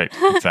 perfect,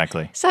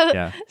 exactly.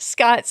 So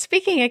Scott,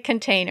 speaking of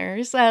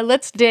containers,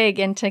 let's dig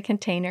into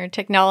container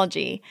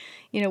technology.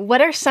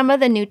 What are some of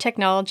the new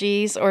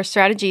technologies or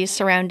strategies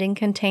surrounding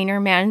container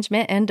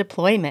management and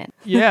deployment?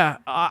 Yeah,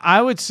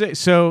 I would say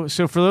so.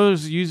 So for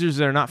those users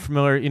that are not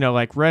familiar,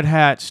 like Red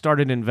Hat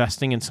started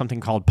investing in something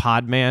called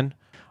Podman.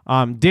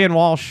 Dan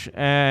Walsh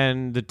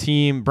and the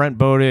team, Brent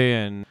Bode,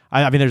 and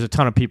I mean, there's a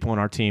ton of people in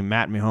our team,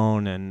 Matt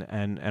Mahone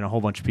and a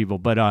whole bunch of people.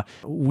 But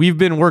we've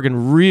been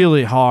working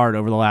really hard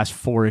over the last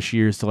 4-ish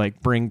years to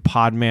like bring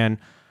Podman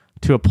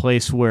to a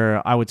place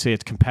where I would say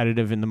it's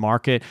competitive in the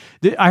market.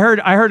 I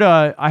heard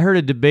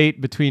a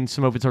debate between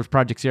some open source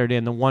projects the other day,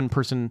 and the one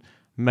person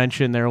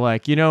mentioned they're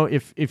like,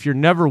 if you're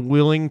never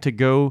willing to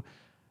go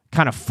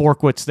kind of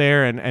fork what's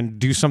there and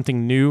do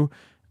something new.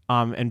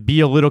 And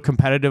be a little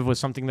competitive with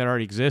something that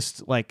already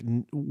exists, like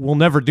we'll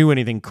never do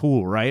anything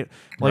cool, right?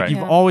 Like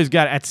you've always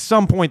got, at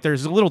some point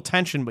there's a little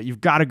tension, but you've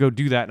got to go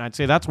do that. And I'd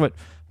say that's what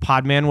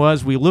Podman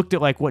was. We looked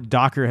at like what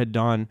Docker had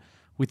done.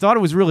 We thought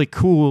it was really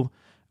cool.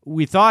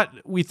 We thought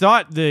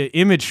the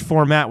image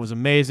format was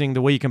amazing.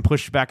 The way you can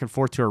push back and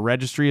forth to a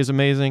registry is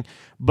amazing.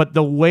 But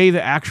the way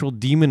the actual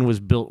daemon was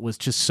built was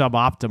just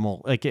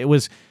suboptimal. Like it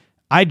was,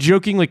 I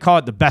jokingly call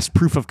it the best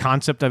proof of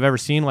concept I've ever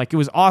seen. Like it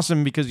was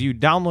awesome because you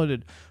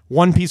downloaded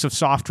one piece of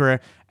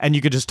software and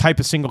you could just type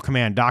a single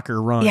command,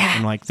 Docker run,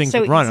 and like things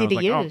would run. Easy to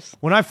like, use. Oh.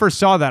 When I first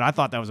saw that, I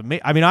thought that was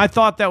amazing. I mean, I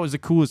thought that was the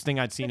coolest thing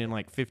I'd seen in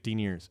like 15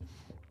 years.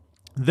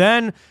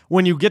 Then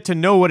when you get to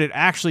know what it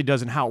actually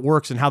does and how it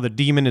works and how the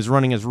daemon is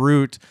running as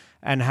root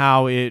and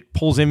how it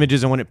pulls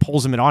images, and when it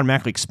pulls them, it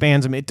automatically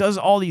expands them. It does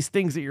all these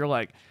things that you're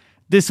like,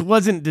 this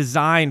wasn't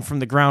designed from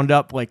the ground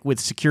up, like with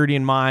security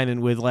in mind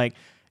and with like.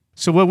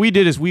 So what we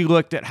did is we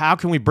looked at how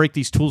can we break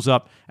these tools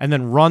up and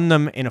then run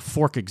them in a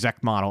fork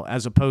exec model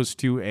as opposed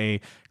to a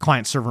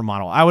client server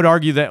model. I would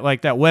argue that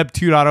like that Web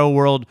 2.0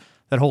 world,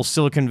 that whole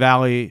Silicon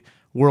Valley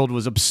world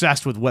was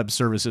obsessed with web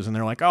services, and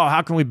they're like, oh,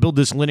 how can we build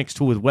this Linux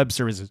tool with web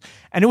services?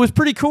 And it was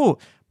pretty cool.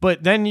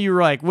 But then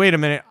you're like, wait a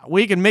minute,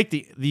 we can make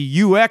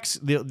the UX,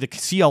 the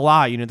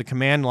CLI, the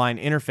command line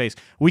interface,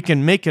 we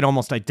can make it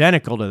almost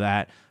identical to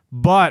that,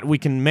 but we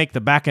can make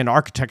the backend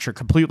architecture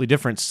completely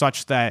different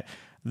such that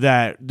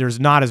there's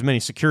not as many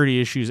security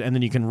issues, and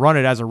then you can run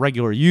it as a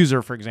regular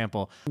user, for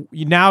example.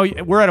 Now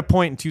we're at a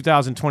point in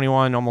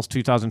 2021, almost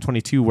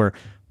 2022, where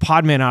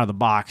Podman out of the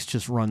box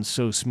just runs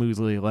so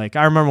smoothly. Like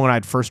I remember when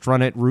I'd first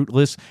run it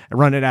rootless, I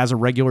run it as a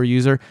regular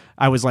user,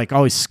 I was like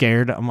always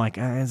scared. I'm like,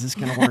 is this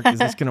going to work? Is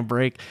this going to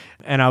break?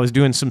 And I was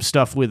doing some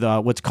stuff with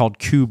what's called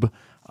Kube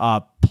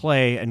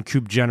Play and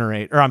Kube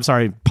Generate, or I'm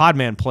sorry,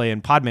 Podman Play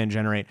and Podman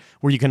Generate,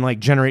 where you can like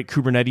generate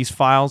Kubernetes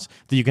files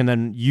that you can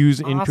then use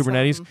in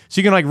Kubernetes. So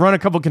you can like run a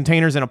couple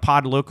containers in a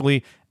pod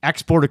locally,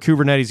 export a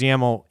Kubernetes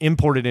YAML,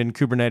 import it in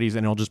Kubernetes,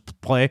 and it'll just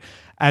play.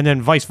 And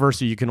then vice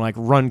versa, you can like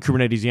run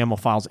Kubernetes YAML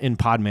files in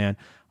Podman.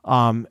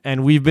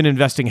 And we've been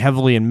investing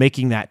heavily in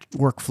making that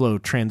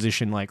workflow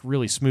transition like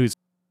really smooth.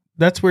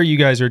 That's where you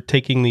guys are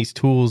taking these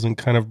tools and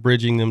kind of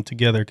bridging them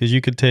together, because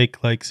you could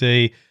take like,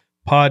 say,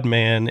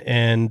 Podman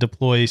and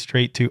deploy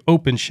straight to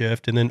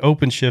OpenShift. And then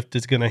OpenShift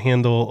is going to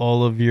handle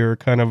all of your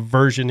kind of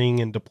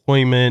versioning and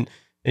deployment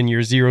and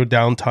your zero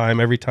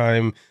downtime every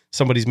time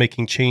somebody's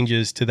making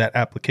changes to that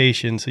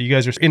application. So you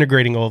guys are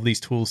integrating all of these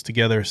tools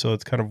together. So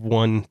it's kind of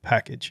one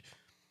package,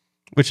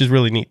 which is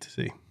really neat to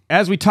see.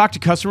 As we talk to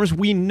customers,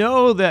 we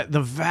know that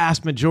the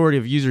vast majority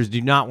of users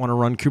do not want to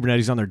run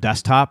Kubernetes on their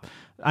desktop.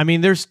 I mean,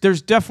 there's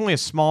definitely a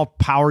small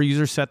power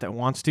user set that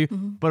wants to,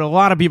 but a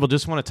lot of people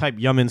just want to type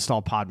yum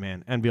install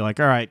Podman and be like,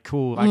 all right,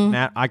 cool,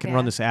 I can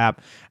run this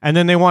app. And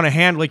then they want to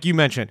hand, like you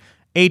mentioned,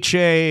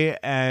 HA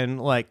and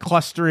like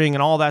clustering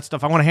and all that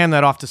stuff. I want to hand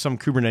that off to some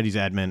Kubernetes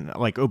admin,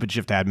 like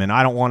OpenShift admin.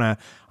 I don't want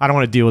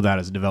to deal with that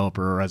as a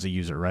developer or as a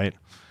user, right?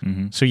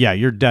 So yeah,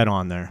 you're dead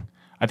on there.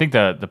 I think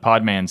the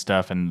Podman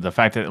stuff and the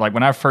fact that, like,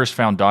 when I first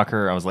found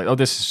Docker, I was like, oh,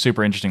 this is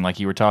super interesting, like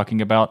you were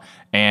talking about.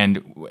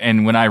 And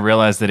when I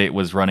realized that it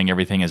was running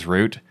everything as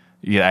root,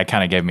 yeah, that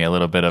kind of gave me a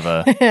little bit of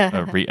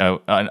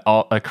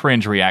a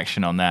cringe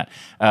reaction on that.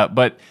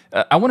 But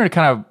I wanted to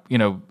kind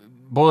of,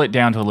 boil it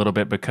down to a little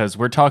bit, because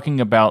we're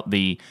talking about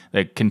the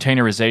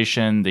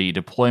containerization, the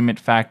deployment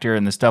factor,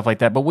 and the stuff like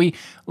that. But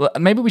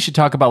maybe we should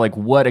talk about like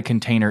what a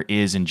container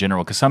is in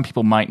general, because some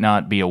people might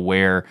not be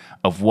aware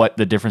of what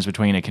the difference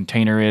between a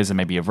container is and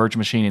maybe a virtual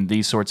machine and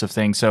these sorts of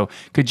things. So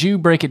could you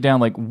break it down?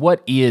 Like,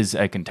 what is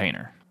a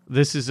container?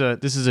 This is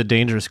a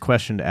dangerous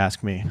question to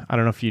ask me. I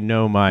don't know if you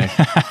know my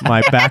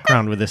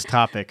background with this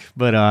topic,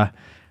 but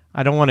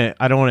I don't want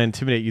to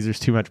intimidate users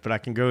too much, but I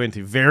can go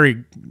into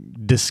very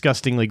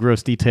disgustingly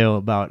gross detail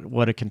about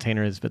what a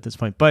container is at this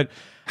point. But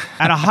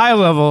at a high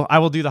level, I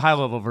will do the high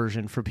level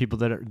version for people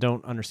that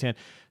don't understand.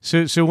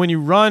 So when you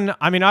run,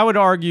 I mean, I would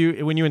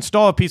argue when you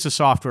install a piece of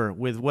software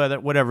with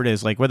whatever it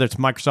is, like whether it's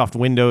Microsoft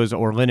Windows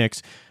or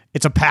Linux,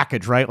 it's a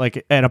package,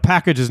 right? And a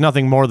package is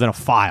nothing more than a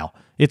file.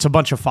 It's a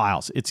bunch of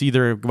files. It's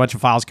either a bunch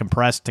of files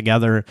compressed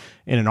together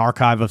in an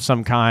archive of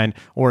some kind,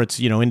 or it's,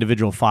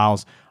 individual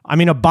files. I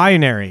mean, a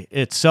binary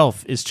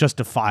itself is just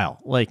a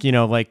file. Like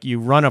you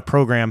run a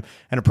program,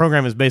 and a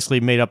program is basically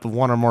made up of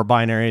one or more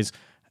binaries,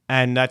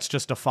 and that's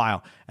just a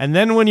file. And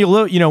then when you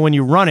when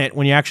you run it,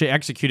 when you actually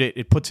execute it,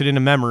 it puts it into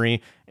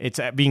memory. It's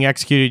being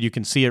executed. You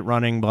can see it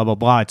running, blah, blah,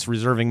 blah. It's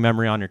reserving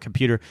memory on your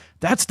computer.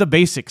 That's the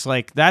basics.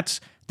 Like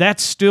that's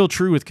still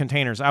true with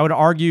containers. I would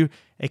argue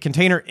a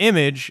container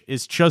image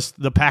is just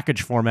the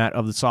package format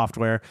of the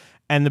software.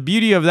 And the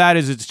beauty of that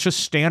is it's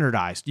just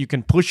standardized. You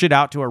can push it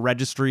out to a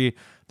registry.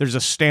 There's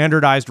a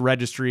standardized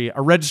registry.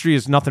 A registry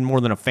is nothing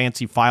more than a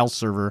fancy file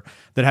server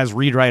that has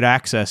read-write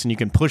access, and you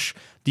can push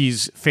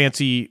these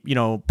fancy,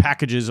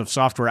 packages of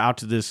software out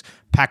to this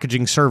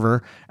packaging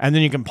server, and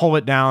then you can pull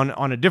it down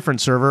on a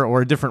different server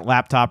or a different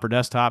laptop or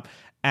desktop.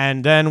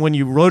 And then when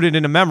you load it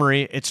into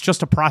memory, it's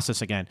just a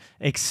process again,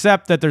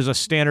 except that there's a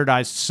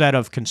standardized set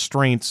of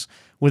constraints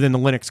within the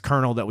Linux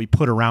kernel that we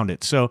put around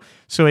it. So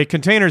a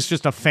container is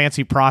just a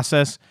fancy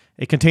process.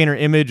 A container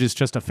image is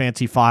just a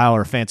fancy file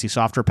or a fancy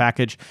software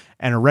package,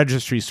 and a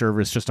registry server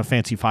is just a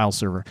fancy file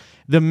server.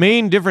 The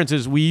main difference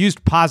is we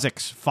used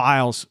POSIX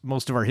files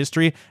most of our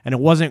history, and it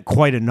wasn't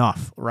quite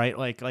enough, right?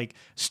 Like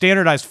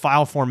standardized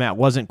file format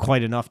wasn't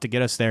quite enough to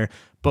get us there.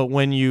 But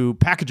when you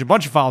package a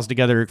bunch of files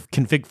together,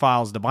 config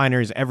files, the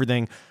binaries,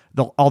 everything,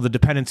 all the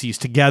dependencies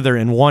together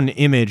in one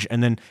image,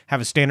 and then have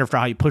a standard for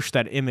how you push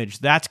that image,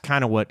 that's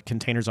kind of what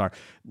containers are.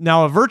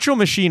 Now, a virtual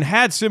machine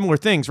had similar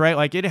things, right?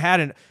 Like it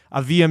had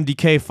a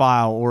VMDK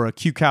file or a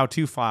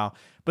QCOW2 file.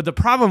 But the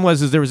problem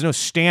was there was no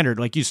standard.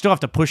 Like you still have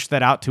to push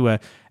that out to a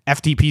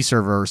FTP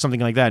server or something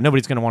like that.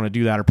 Nobody's going to want to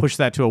do that, or push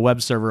that to a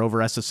web server over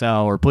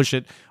SSL, or push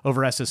it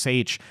over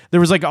SSH. There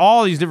was like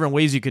all these different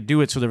ways you could do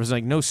it, so there was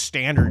like no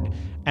standard.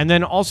 And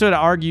then also to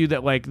argue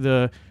that like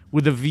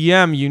with the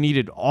VM, you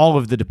needed all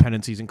of the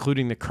dependencies,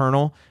 including the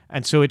kernel,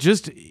 and so it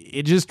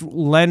just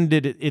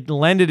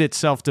lended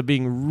itself to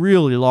being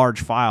really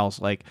large files,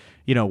 like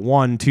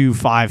 1, 2,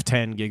 5,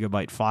 10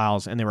 gigabyte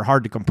files, and they were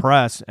hard to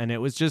compress, and it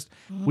was just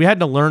we had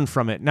to learn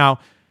from it. Now,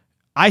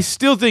 I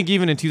still think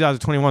even in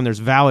 2021, there's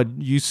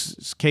valid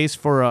use cases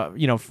for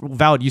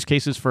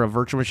a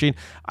virtual machine.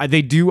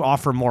 They do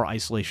offer more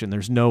isolation.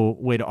 There's no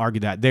way to argue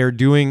that. They're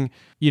doing,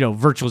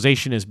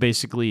 virtualization is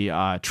basically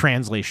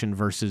translation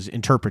versus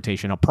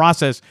interpretation. A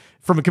process,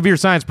 from a computer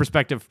science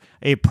perspective,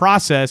 a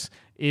process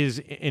is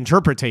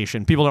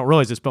interpretation. People don't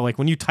realize this, but like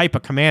when you type a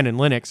command in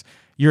Linux,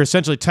 you're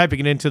essentially typing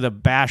it into the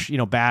bash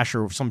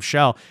or some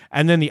shell,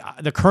 and then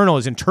the kernel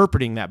is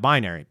interpreting that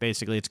binary.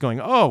 Basically, it's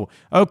going, oh,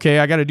 okay,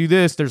 I got to do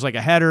this. There's like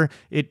a header.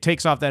 It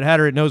takes off that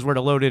header. It knows where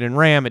to load it in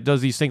RAM. It does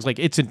these things. Like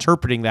it's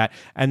interpreting that,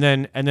 and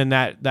then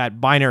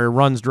that binary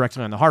runs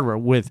directly on the hardware.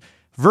 With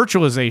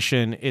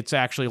virtualization, it's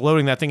actually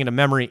loading that thing into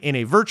memory in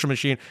a virtual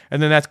machine,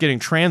 and then that's getting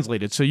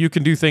translated. So you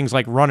can do things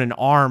like run an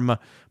ARM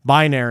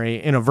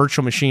binary in a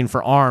virtual machine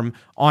for ARM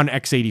on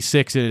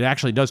x86, and it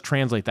actually does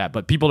translate that.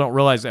 But people don't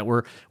realize that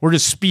we're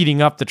just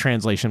speeding up the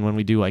translation when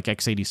we do like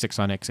x86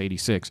 on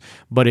x86.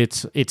 But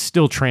it's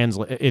still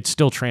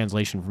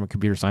translation from a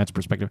computer science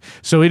perspective.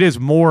 So it is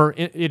more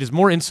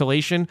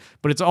insulation,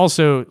 but it's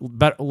also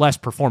less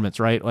performance,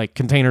 right? Like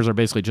containers are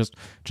basically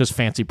just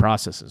fancy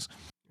processes.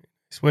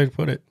 Nice way to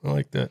put it. I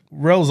like that.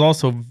 RHEL is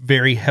also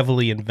very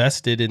heavily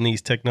invested in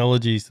these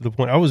technologies to the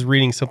point I was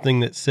reading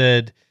something that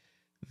said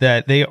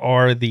that they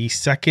are the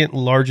second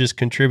largest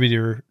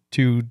contributor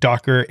to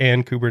Docker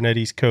and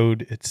Kubernetes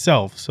code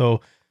itself.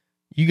 So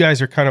you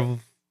guys are kind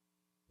of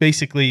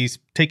basically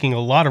taking a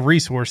lot of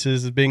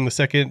resources as being the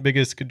second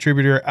biggest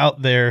contributor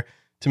out there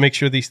to make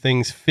sure these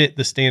things fit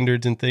the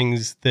standards and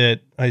things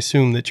that I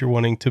assume that you're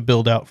wanting to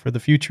build out for the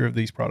future of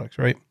these products,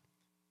 right?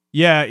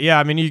 Yeah.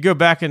 I mean, you go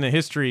back in the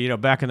history,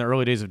 back in the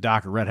early days of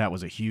Docker, Red Hat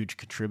was a huge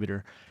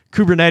contributor.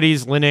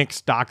 Kubernetes,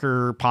 Linux,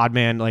 Docker,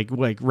 Podman,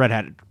 like Red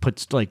Hat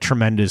puts like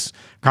tremendous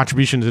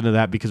contributions into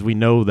that because we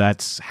know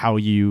that's how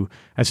you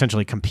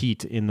essentially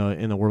compete in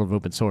the world of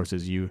open source.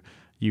 Is you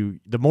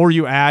the more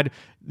you add,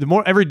 the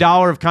more every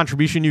dollar of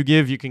contribution you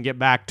give, you can get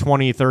back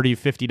 $20, $30,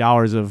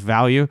 $50 of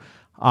value.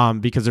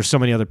 Because there's so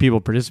many other people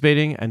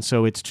participating. And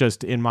so it's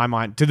just, in my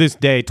mind, to this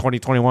day,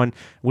 2021,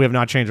 we have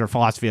not changed our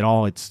philosophy at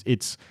all.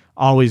 It's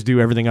always do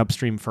everything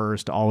upstream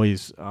first,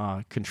 always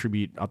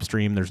contribute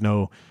upstream. There's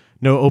no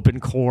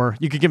open core.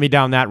 You could get me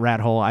down that rat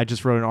hole. I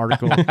just wrote an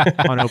article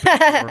on open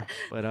core.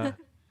 But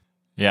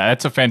yeah,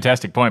 that's a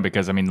fantastic point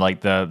because I mean,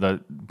 like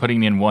the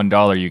putting in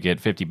 $1, you get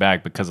 50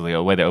 back because of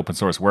the way the open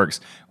source works.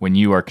 When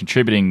you are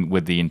contributing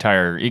with the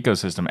entire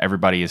ecosystem,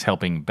 everybody is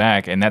helping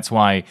back, and that's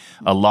why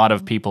a lot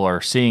of people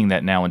are seeing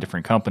that now in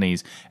different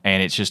companies.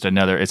 And it's just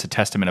it's a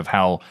testament of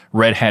how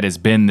Red Hat has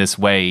been this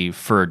way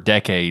for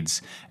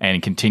decades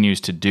and continues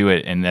to do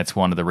it. And that's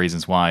one of the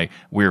reasons why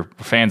we're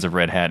fans of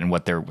Red Hat and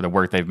the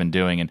work they've been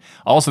doing. And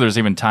also, there's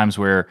even times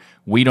where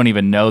we don't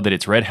even know that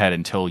it's Red Hat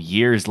until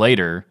years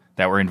later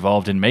that were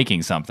involved in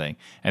making something.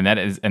 And that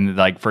is, and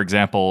like, for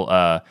example,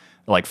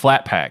 like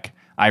Flatpak,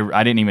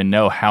 I didn't even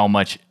know how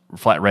much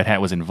Red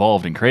Hat was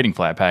involved in creating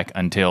Flatpak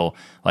until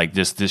like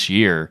just this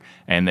year.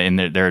 And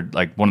they're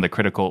like one of the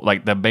critical,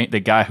 like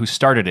the guy who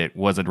started it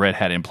was a Red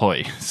Hat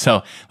employee.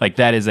 So like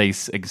that is a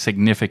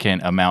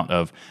significant amount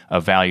of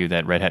value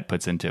that Red Hat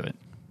puts into it.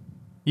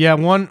 yeah,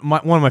 one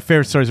of my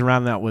favorite stories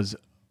around that was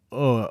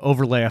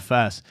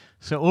OverlayFS.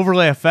 So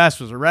OverlayFS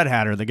was a Red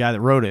Hatter, the guy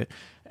that wrote it.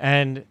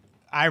 And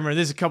I remember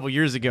this a couple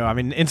years ago. I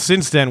mean, and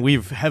since then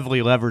we've heavily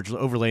leveraged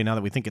Overlay now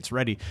that we think it's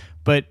ready.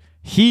 But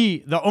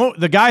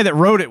the guy that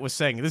wrote it was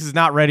saying this is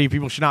not ready.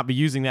 People should not be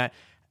using that.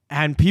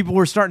 And people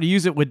were starting to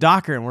use it with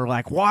Docker, and we're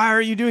like, "Why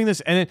are you doing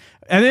this?" And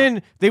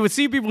then they would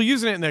see people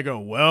using it, and they go,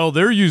 "Well,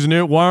 they're using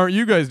it. Why aren't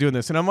you guys doing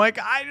this?" And I'm like,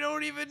 "I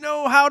don't even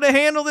know how to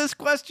handle this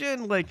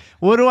question. Like,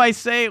 what do I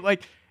say?"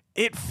 Like,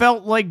 it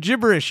felt like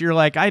gibberish. You're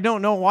like, I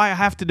don't know why I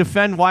have to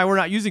defend why we're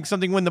not using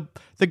something when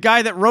the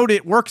guy that wrote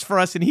it works for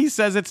us and he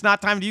says it's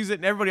not time to use it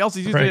and everybody else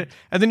is using it.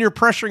 And then you're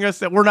pressuring us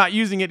that we're not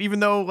using it,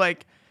 even though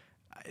like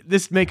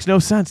this makes no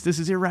sense. This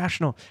is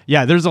irrational.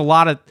 Yeah, there's a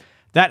lot of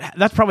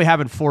that's probably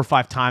happened 4 or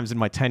 5 times in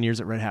my 10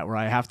 years at Red Hat where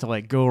I have to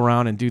like go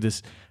around and do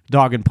this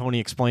dog and pony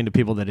explain to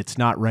people that it's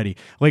not ready.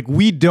 Like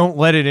we don't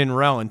let it in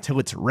RHEL until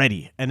it's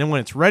ready. And then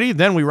when it's ready,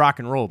 then we rock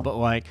and roll. But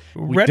like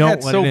Red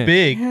Hat's so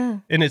big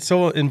and it's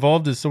so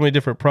involved in so many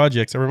different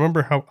projects. I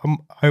remember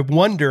I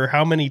wonder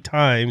how many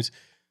times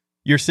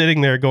you're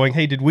sitting there going,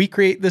 "Hey, did we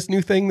create this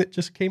new thing that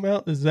just came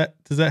out? Does that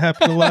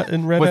happen a lot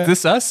in Red Hat? Was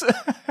this us?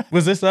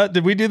 Was this us?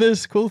 Did we do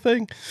this cool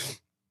thing?"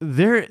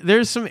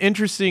 There's some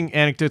interesting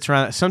anecdotes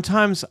around that.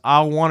 Sometimes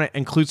I'll want to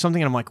include something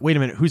and I'm like, wait a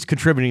minute, who's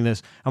contributing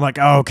this? I'm like,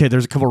 oh, okay,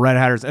 there's a couple Red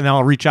Hatters. And then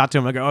I'll reach out to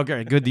them. I go,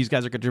 okay, good, these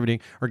guys are contributing,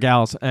 or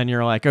gals. And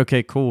you're like,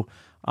 okay, cool.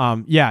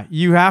 Yeah,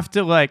 you have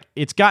to like,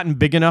 it's gotten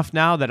big enough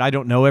now that I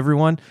don't know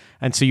everyone.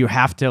 And so you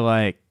have to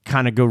like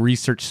kind of go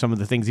research some of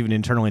the things even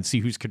internally and see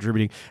who's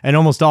contributing. And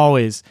almost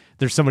always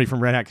there's somebody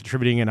from Red Hat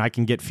contributing and I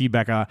can get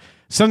feedback.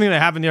 Something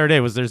that happened the other day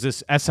was there's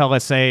this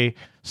SLSA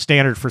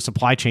standard for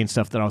supply chain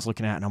stuff that I was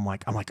looking at, and I'm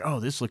like, oh,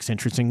 this looks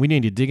interesting. We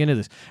need to dig into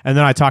this. And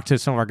then I talked to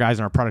some of our guys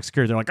in our product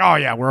security. They're like, oh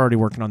yeah, we're already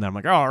working on that. I'm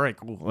like, oh, all right,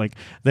 cool. Like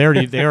they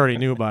already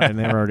knew about it and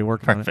they were already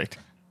working on it.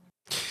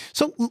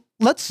 So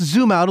let's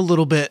zoom out a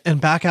little bit and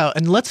back out,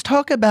 and let's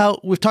talk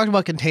about, we've talked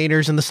about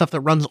containers and the stuff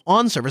that runs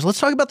on servers. Let's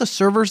talk about the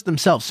servers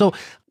themselves. So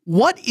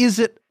what is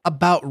it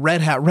about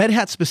Red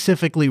Hat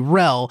specifically,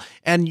 RHEL,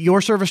 and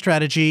your server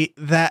strategy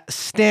that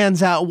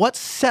stands out? What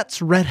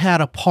sets Red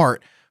Hat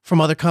apart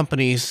from other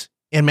companies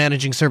in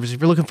managing servers?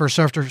 If you're looking for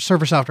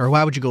server software,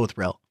 why would you go with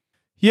RHEL?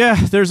 Yeah,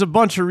 there's a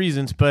bunch of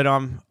reasons, but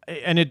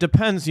and it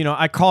depends.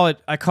 I call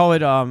it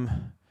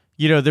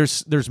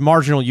there's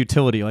marginal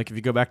utility. Like if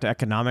you go back to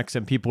economics,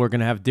 and people are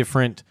going to have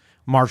different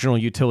marginal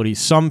utilities.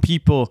 Some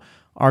people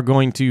are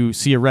going to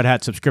see a Red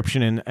Hat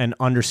subscription and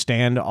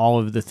understand all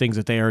of the things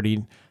that they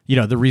already,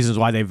 the reasons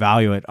why they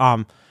value it.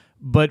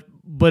 But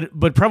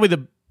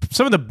probably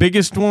some of the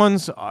biggest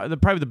ones,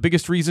 probably the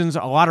biggest reasons,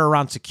 a lot are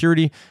around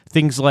security.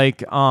 Things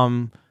like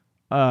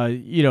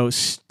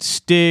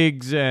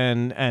STIGs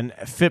and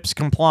FIPS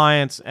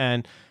compliance,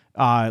 and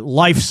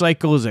life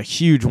cycle is a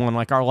huge one.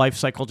 Like our life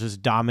cycle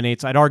just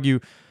dominates. I'd argue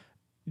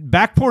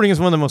backporting is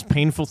one of the most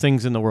painful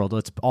things in the world.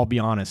 Let's all be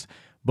honest.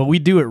 but we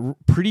do it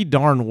pretty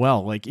darn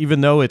well. Like,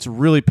 even though it's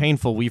really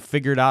painful, we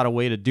figured out a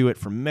way to do it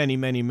for many,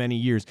 many, many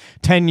years.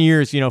 10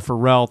 years, for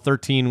RHEL,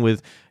 13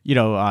 with,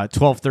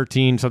 12,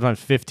 13, sometimes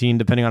 15,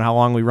 depending on how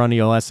long we run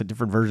EOS at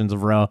different versions of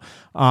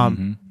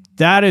RHEL.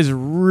 That is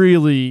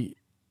really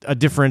a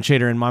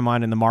differentiator in my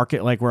mind in the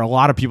market, like where a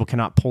lot of people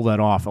cannot pull that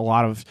off. A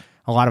lot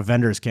of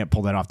vendors can't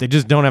pull that off. They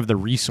just don't have the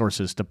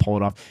resources to pull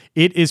it off.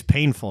 It is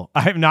painful.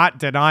 I'm not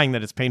denying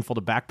that it's painful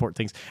to backport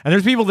things. And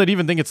there's people that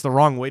even think it's the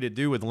wrong way to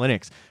do with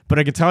Linux. But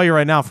I can tell you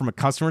right now, from a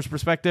customer's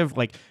perspective,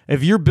 like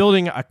if you're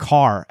building a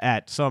car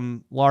at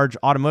some large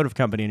automotive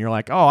company and you're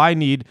like, oh, I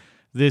need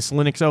this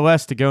Linux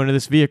OS to go into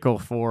this vehicle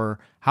for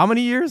how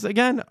many years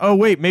again? Oh,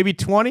 wait, maybe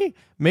 20,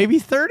 maybe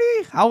 30?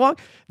 How long?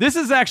 This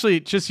is actually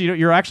just,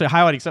 you're actually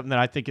highlighting something that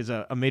I think is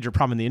a major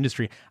problem in the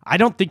industry. I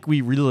don't think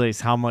we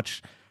realize how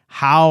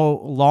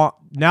long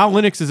now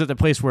Linux is at the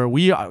place where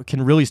we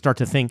can really start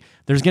to think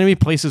there's going to be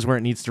places where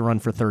it needs to run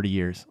for 30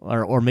 years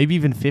or maybe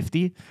even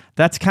 50.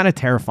 That's kind of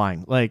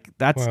terrifying. Like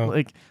that's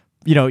like,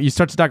 you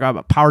start to talk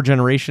about power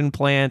generation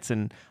plants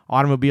and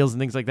automobiles and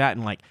things like that.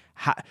 And like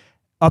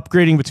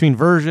upgrading between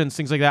versions,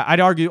 things like that. I'd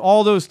argue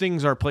all those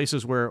things are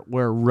places where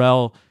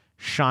RHEL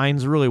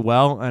shines really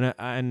well.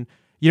 And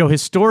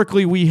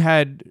historically we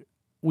had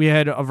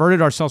averted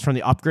ourselves from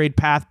the upgrade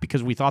path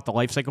because we thought the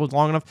life cycle was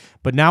long enough,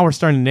 but now we're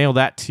starting to nail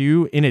that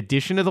too, in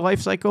addition to the life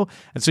cycle.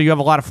 And so you have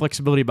a lot of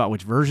flexibility about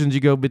which versions you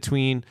go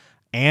between,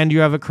 and you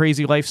have a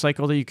crazy life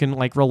cycle that you can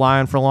like rely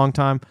on for a long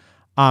time.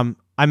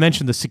 I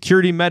mentioned the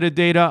security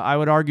metadata, I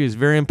would argue, is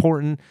very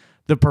important.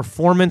 The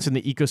performance in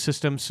the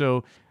ecosystem.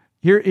 So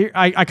here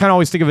I kind of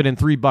always think of it in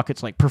three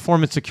buckets, like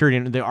performance, security,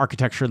 and the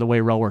architecture. The way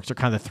RHEL works are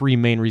kind of the three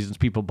main reasons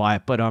people buy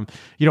it. But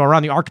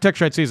around the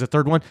architecture, I'd say is the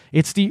third one.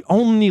 It's the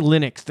only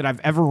Linux that I've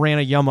ever ran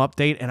a Yum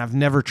update and I've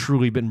never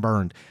truly been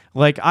burned.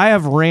 Like I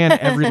have ran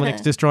every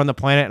Linux distro on the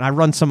planet, and I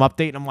run some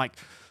update and I'm like,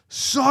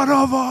 son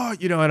of a,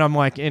 and I'm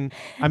like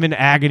I'm in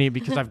agony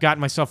because I've gotten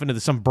myself into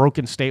some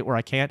broken state where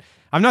I can't.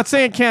 I'm not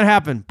saying it can't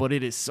happen, but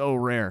it is so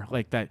rare,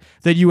 like that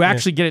you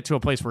actually get it to a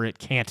place where it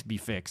can't be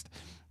fixed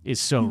is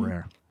so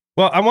rare.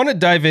 Well, I want to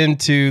dive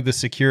into the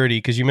security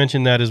because you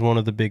mentioned that as one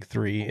of the big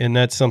three, and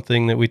that's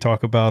something that we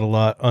talk about a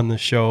lot on the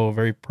show,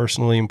 very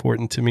personally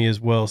important to me as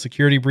well.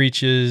 Security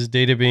breaches,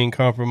 data being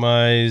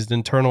compromised,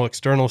 internal,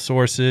 external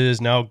sources,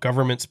 now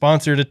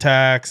government-sponsored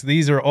attacks.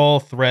 These are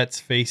all threats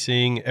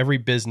facing every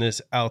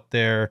business out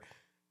there.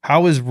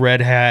 How is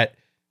Red Hat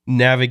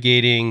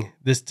navigating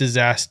this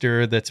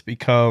disaster that's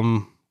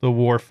become the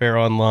warfare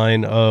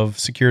online of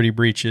security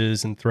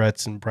breaches and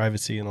threats and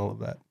privacy and all of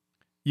that?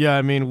 Yeah,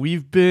 I mean,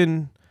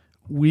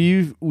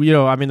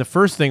 the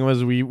first thing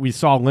was we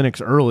saw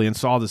Linux early and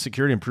saw the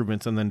security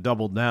improvements and then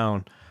doubled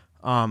down.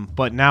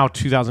 But now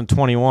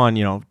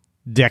 2021,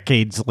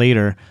 decades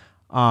later,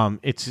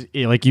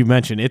 like you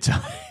mentioned, it's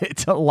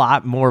a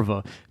lot more of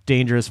a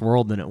dangerous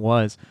world than it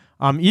was.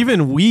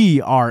 Even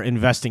we are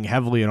investing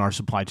heavily in our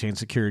supply chain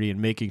security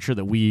and making sure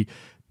that we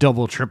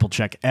double, triple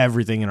check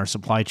everything in our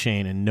supply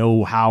chain and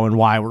know how and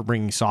why we're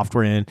bringing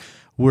software in.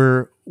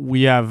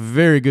 We have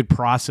very good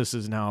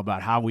processes now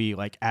about how we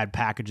like add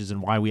packages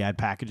and why we add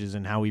packages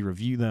and how we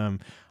review them.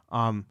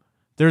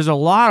 There's a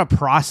lot of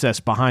process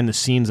behind the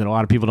scenes that a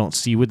lot of people don't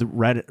see with the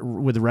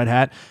Red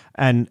Hat,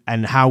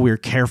 and how we're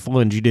careful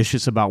and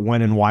judicious about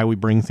when and why we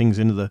bring things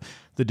into the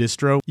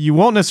distro. You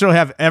won't necessarily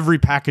have every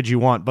package you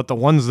want, but the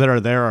ones that are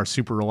there are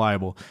super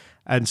reliable.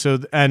 And so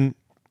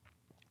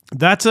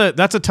that's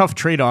a tough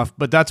trade-off,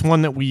 but that's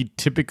one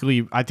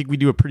that I think we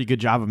do a pretty good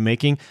job of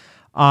making.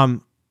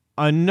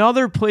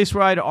 Another place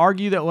where I'd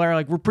argue that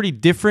we're pretty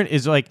different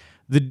is like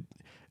a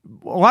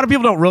lot of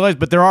people don't realize,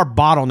 but there are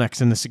bottlenecks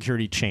in the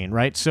security chain,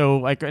 right? So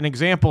like an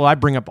example I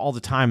bring up all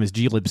the time is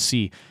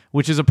glibc,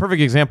 which is a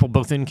perfect example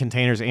both in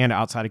containers and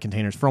outside of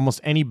containers for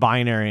almost any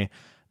binary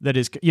that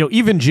is,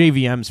 even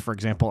JVMs, for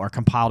example, are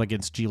compiled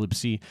against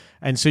glibc.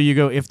 And so you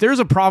go, if there's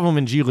a problem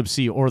in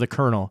glibc or the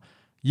kernel,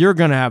 you're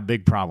going to have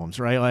big problems,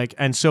 right?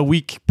 And so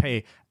we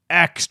pay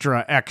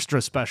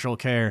extra special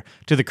care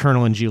to the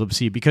kernel in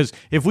glibc, because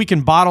if we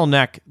can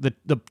bottleneck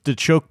the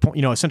choke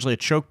point, essentially a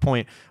choke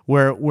point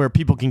where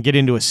people can get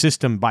into a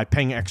system by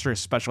paying extra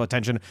special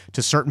attention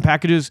to certain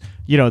packages,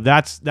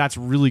 that's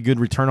really good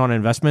return on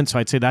investment. So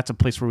I'd say that's a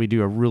place where we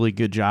do a really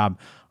good job.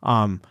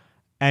 And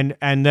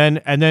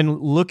then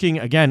looking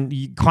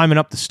again, climbing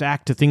up the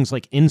stack to things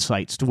like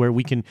insights, to where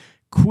we can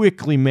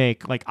quickly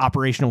make like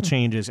operational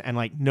changes and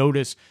like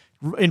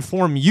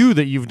inform you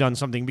that you've done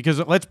something. Because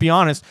let's be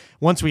honest,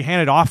 once we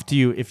hand it off to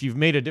you, if you've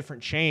made a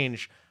different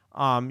change,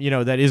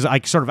 that is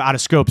like sort of out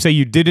of scope, say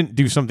you didn't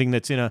do something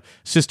that's in a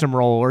system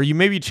role, or you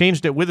maybe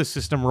changed it with a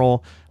system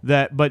role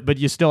but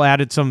you still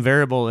added some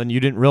variable and you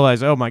didn't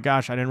realize, oh my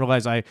gosh, I didn't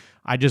realize I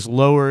just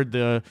lowered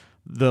the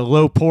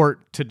low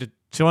port to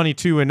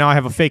 22 and now I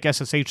have a fake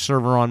SSH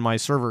server on my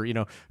server,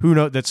 who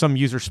knows, that some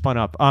user spun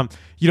up.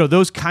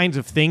 Those kinds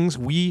of things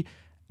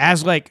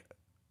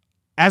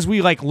as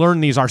we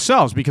learn these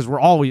ourselves, because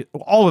we're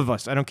all of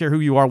us, I don't care who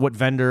you are, what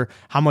vendor,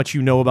 how much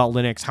you know about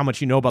Linux, how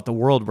much you know about the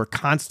world, we're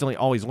constantly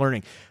always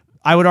learning.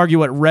 I would argue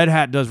what Red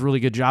Hat does really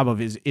good job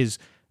of is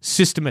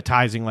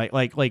systematizing,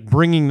 like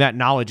bringing that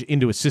knowledge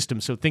into a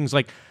system. So things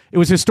like, it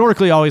was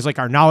historically always like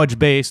our knowledge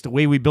base, the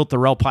way we built the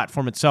RHEL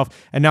platform itself.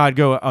 And now I'd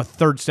go a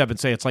third step and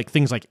say it's like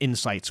things like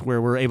insights,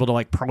 where we're able to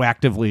like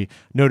proactively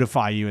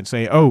notify you and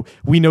say, oh,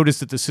 we noticed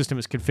that the system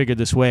is configured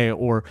this way,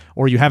 or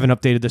you haven't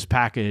updated this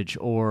package,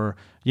 or,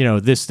 you know,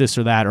 this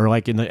or that, or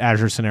like in the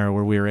Azure scenario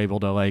where we were able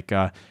to like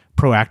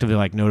proactively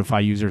like notify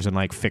users and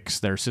like fix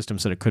their system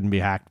so that it couldn't be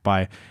hacked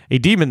by a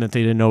daemon that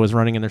they didn't know was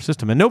running in their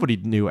system. And nobody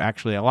knew,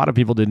 actually. A lot of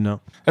people didn't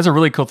know. That's a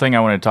really cool thing I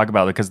want to talk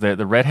about, because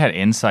the Red Hat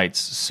Insights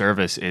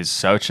service is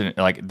such an,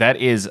 like, that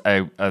is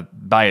a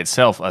by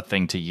itself a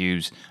thing to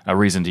use, a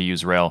reason to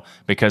use RHEL,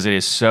 because it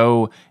is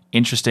so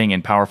interesting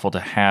and powerful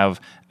to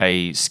have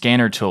a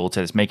scanner tool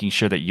that's making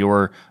sure that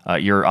your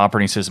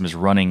operating system is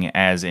running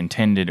as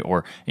intended,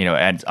 or, you know,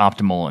 as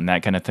optimal and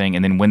that kind of thing.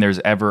 And then when there's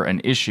ever an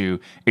issue,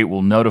 it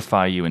will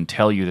notify you and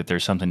tell you that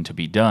there's something to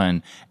be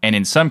done, and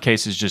in some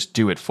cases just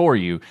do it for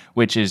you,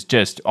 which is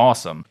just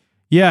awesome.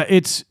 Yeah,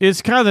 it's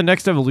kind of the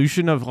next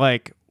evolution of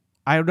like,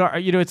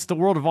 it's the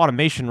world of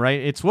automation, right?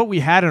 It's what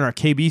we had in our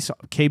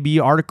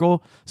KB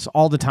article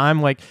all the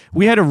time. Like,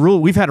 we've had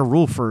a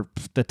rule for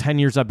the 10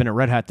 years I've been at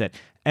Red Hat that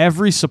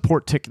every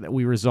support ticket that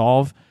we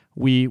resolve,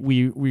 we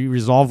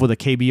resolve with a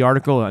KB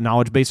article, a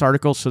knowledge base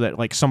article, so that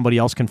like somebody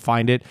else can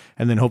find it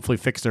and then hopefully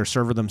fix their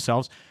server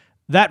themselves.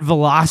 That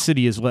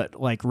velocity is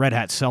what like Red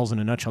Hat sells in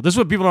a nutshell. This is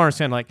what people don't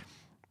understand. Like,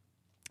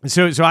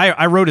 so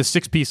I wrote a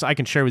 6-piece, I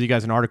can share with you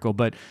guys an article,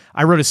 but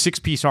I wrote a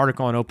 6-piece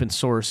article on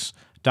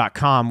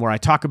opensource.com where I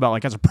talk about,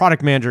 like, as a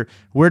product manager,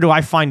 where do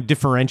I find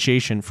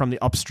differentiation from the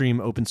upstream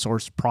open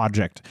source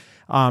project?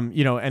 And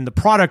the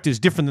product is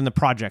different than the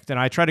project. And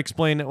I try to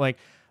explain that, like,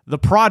 the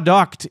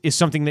product is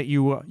something that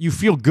you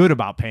feel good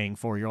about paying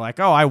for. You're like,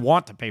 oh, I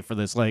want to pay for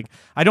this. Like,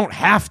 I don't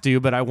have to,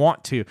 but I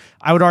want to.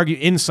 I would argue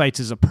Insights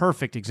is a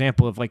perfect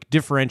example of like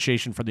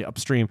differentiation for the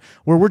upstream,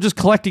 where we're just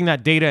collecting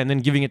that data and then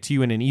giving it to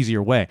you in an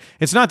easier way.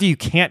 It's not that you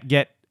can't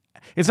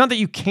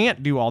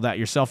do all that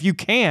yourself. You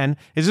can.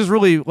 It's just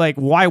really like,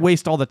 why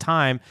waste all the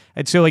time?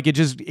 And so like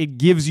it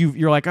gives you,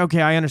 you're like,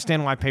 okay, I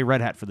understand why I pay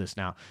Red Hat for this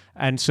now.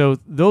 And so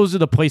those are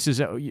the places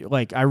that,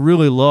 like, I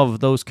really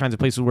love those kinds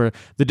of places where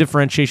the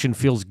differentiation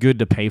feels good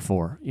to pay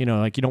for. You know,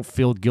 like, you don't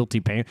feel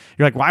guilty paying.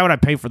 You're like, why would I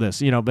pay for this?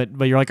 You know, but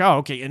you're like, oh,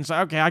 okay, and so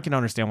okay, I can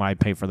understand why I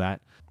pay for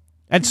that.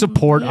 And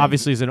support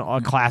obviously is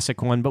a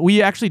classic one, but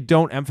we actually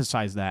don't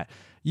emphasize that.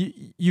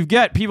 You've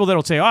got people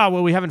that'll say, oh,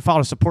 well, we haven't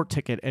filed a support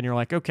ticket. And you're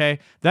like, okay,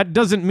 that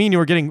doesn't mean you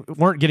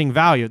weren't getting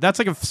value. That's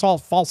like a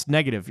false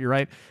negative. You're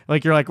right.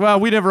 Like, you're like, well,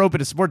 we never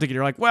opened a support ticket.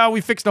 You're like, well,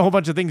 we fixed a whole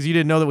bunch of things you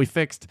didn't know that we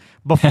fixed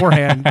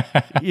beforehand.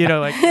 Like, you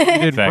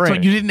didn't Exactly. So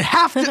you didn't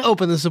have to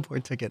open the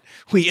support ticket.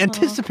 We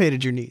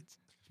anticipated your needs.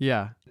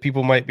 Yeah.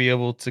 People might be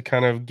able to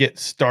kind of get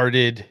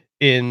started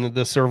in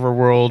the server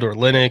world or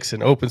Linux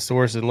and open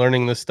source and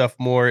learning this stuff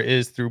more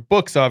is through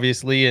books,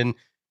 obviously. And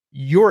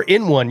you're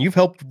in one. You've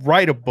helped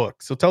write a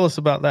book. So tell us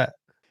about that.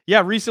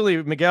 Yeah,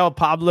 recently Miguel,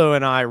 Pablo,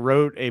 and I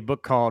wrote a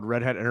book called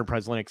Red Hat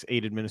Enterprise Linux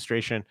 8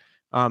 Administration.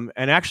 And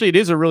actually it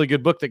is a really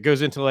good book that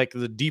goes into like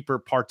the deeper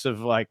parts of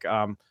like,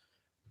 a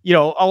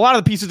lot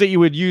of the pieces that you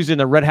would use in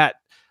the Red Hat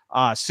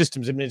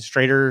systems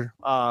administrator,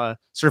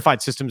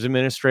 certified systems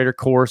administrator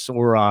course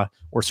or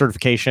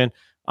certification.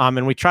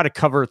 And we try to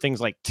cover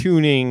things like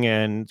tuning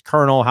and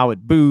kernel, how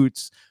it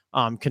boots,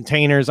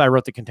 containers. I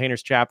wrote the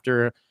containers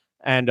chapter.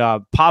 And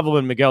Pablo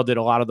and Miguel did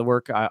a lot of the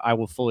work. I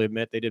will fully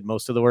admit they did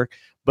most of the work,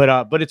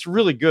 but it's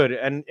really good.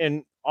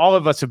 And all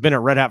of us have been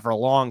at Red Hat for a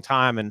long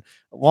time.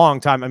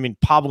 I mean,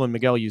 Pablo and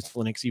Miguel used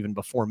Linux even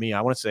before me.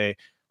 I want to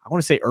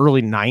say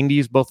early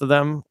 90s. Both of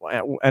them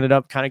ended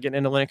up kind of getting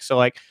into Linux. So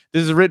like,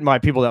 this is written by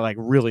people that like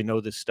really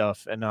know this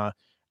stuff. And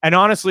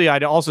honestly,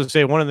 I'd also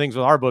say one of the things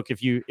with our book,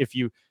 if you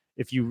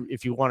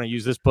want to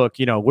use this book,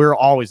 we're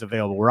always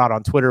available. We're out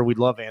on Twitter. We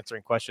love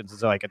answering questions. And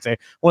so I could say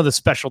one of the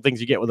special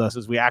things you get with us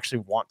is we actually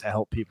want to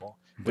help people.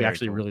 We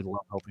actually really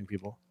love helping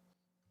people.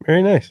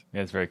 Very nice.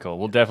 Yeah, it's very cool.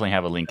 We'll definitely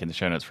have a link in the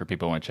show notes for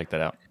people who want to check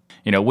that out.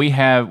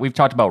 We've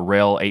talked about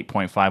RHEL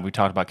 8.5. We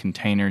talked about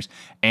containers,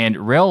 and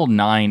RHEL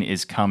 9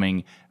 is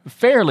coming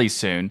fairly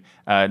soon,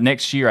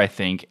 next year, I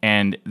think.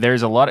 And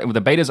there's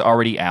the beta's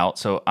already out,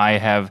 so I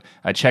have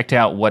checked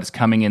out what's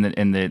coming in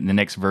the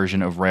next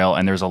version of RHEL,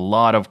 and there's a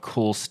lot of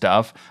cool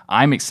stuff.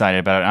 I'm excited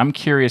about it. I'm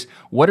curious,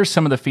 what are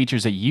some of the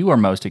features that you are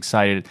most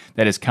excited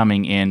that is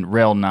coming in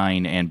RHEL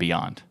 9 and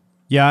beyond?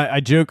 Yeah, I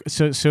joke.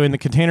 So in the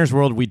containers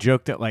world, we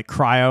joke that like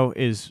cryo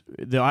is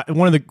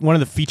one of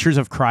the features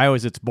of cryo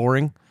is it's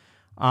boring.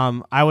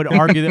 I would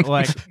argue that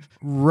like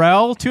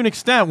RHEL, to an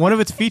extent, one of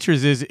its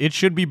features is it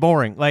should be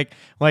boring. Like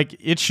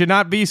it should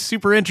not be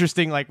super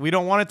interesting. Like, we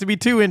don't want it to be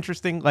too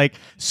interesting. Like,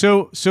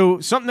 so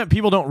something that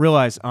people don't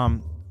realize.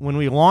 When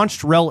we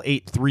launched RHEL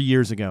 8 3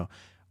 years ago,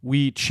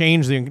 we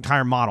changed the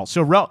entire model.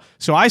 So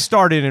I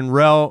started in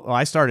Red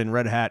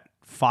Hat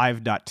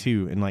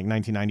 5.2 in like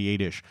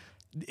 1998-ish.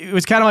 It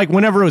was kind of like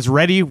whenever it was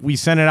ready, we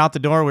sent it out the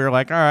door. We were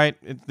like, all right,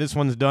 this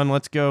one's done.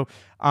 Let's go.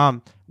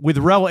 With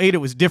RHEL 8, it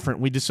was different.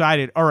 We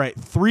decided, all right,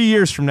 3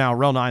 years from now,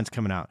 RHEL 9's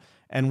coming out.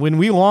 And when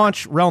we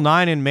launch RHEL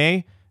 9 in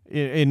May,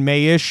 in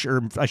May-ish,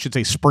 or I should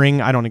say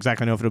spring. I don't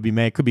exactly know if it'll be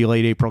May. It could be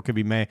late April, could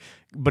be May,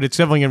 but it's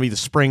definitely going to be the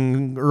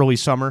spring, early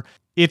summer.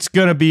 It's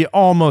going to be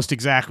almost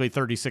exactly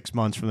 36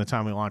 months from the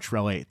time we launch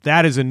Rel 8.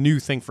 That is a new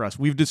thing for us.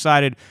 We've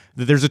decided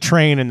that there's a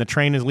train, and the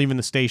train is leaving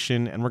the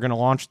station, and we're going to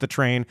launch the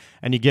train,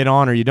 and you get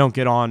on or you don't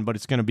get on, but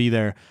it's going to be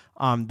there.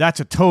 That's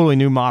a totally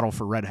new model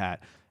for Red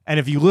Hat. And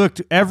if you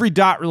looked, every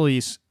dot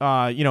release,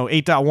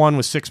 8.1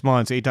 was 6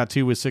 months,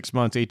 8.2 was 6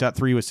 months,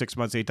 8.3 was 6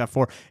 months,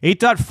 8.4.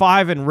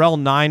 8.5 and Rel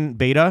 9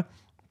 beta,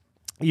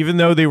 even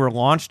though they were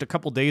launched a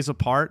couple days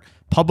apart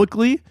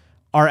publicly,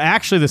 are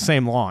actually the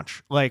same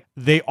launch. Like,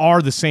 they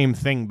are the same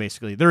thing,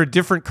 basically. They're a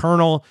different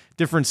kernel,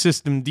 different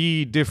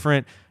systemd,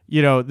 different,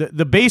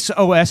 the base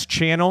OS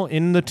channel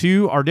in the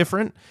two are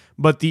different,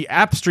 but the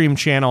AppStream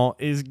channel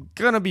is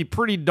going to be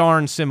pretty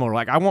darn similar.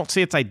 Like, I won't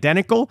say it's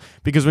identical,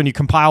 because when you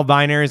compile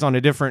binaries on a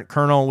different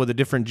kernel with a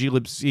different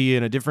glibc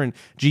and a different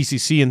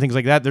GCC and things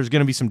like that, there's going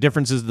to be some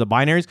differences in the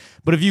binaries.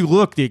 But if you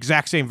look, the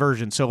exact same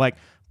version. So, like,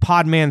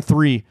 Podman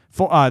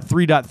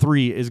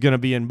 3.3 is going to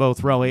be in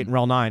both Rel 8 and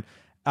Rel 9.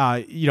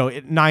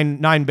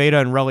 9 beta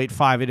and Rel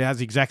 8.5, it has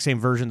the exact same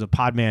versions of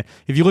Podman.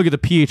 If you look at the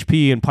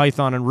PHP and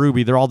Python and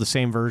Ruby, they're all the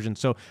same version.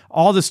 So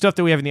all the stuff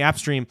that we have in the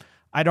AppStream,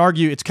 I'd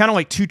argue it's kind of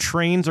like two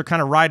trains are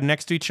kind of riding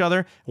next to each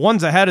other.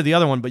 One's ahead of the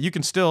other one, but you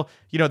can still,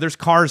 there's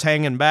cars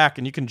hanging back,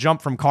 and you can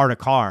jump from car to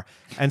car.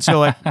 And so,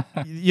 like,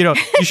 you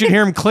should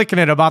hear them clicking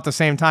it about the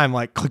same time,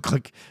 like click,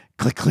 click,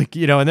 click, click,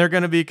 and they're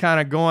going to be kind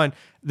of going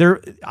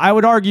there. I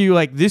would argue,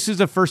 like, this is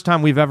the first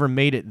time we've ever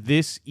made it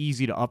this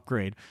easy to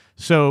upgrade.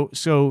 So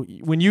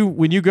when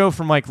you go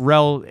from like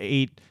Rel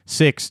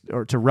 8.6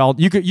 or to Rel,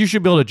 you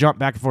should be able to jump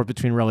back and forth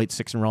between Rel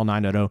 8.6 and Rel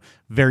 9.0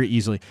 very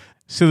easily.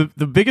 So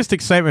the biggest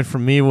excitement for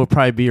me will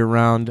probably be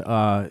around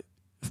Podman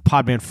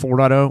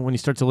 4.0, when you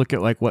start to look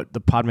at like what the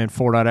Podman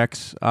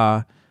 4.x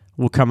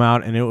will come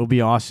out, and it will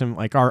be awesome.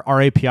 Like,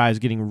 our API is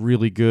getting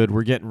really good.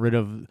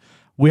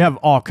 We have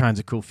all kinds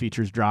of cool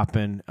features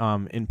dropping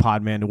in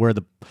Podman to where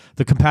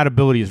the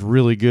compatibility is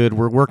really good.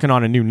 We're working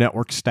on a new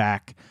network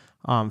stack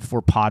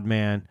for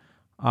Podman.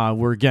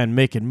 We're, again,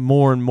 making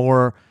more and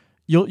more.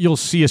 You'll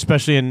see,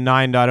 especially in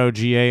 9.0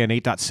 GA and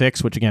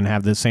 8.6, which, again,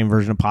 have the same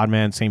version of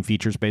Podman, same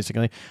features,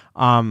 basically.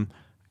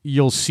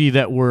 You'll see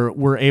that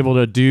we're able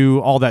to do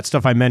all that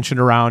stuff I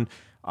mentioned around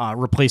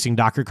replacing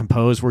Docker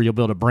Compose, where you'll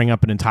be able to bring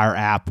up an entire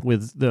app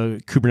with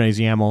the Kubernetes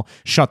YAML,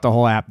 shut the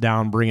whole app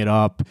down, bring it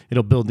up.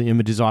 It'll build the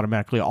images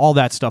automatically. All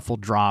that stuff will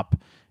drop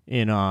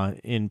in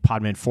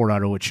Podman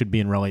 4.0, which should be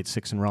in Rel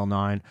 8.6 and Rel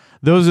 9.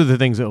 Those are the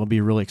things that will be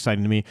really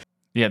exciting to me.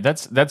 Yeah,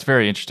 that's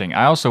very interesting.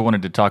 I also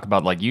wanted to talk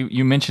about, like,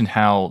 you mentioned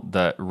how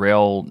the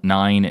Rel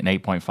 9 and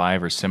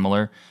 8.5 are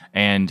similar,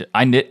 and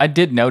I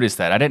did notice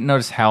that. I didn't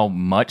notice how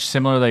much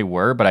similar they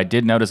were, but I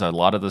did notice a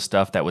lot of the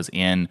stuff that was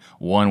in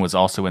one was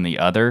also in the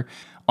other.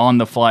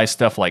 On-the-fly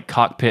stuff like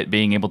Cockpit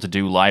being able to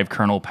do live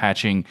kernel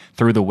patching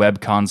through the web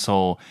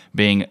console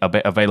being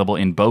available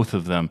in both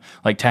of them.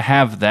 Like, to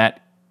have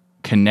that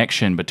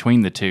connection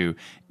between the two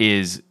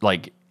is,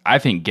 like, I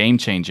think,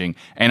 game-changing.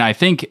 And I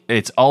think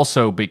it's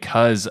also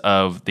because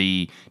of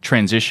the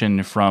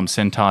transition from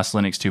CentOS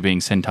Linux to being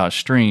CentOS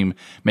Stream,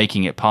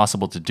 making it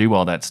possible to do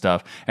all that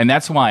stuff. And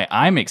that's why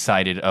I'm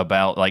excited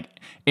about, like,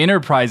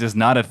 enterprise is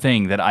not a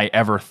thing that I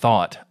ever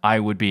thought I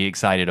would be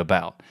excited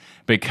about.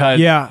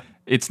 Because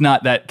it's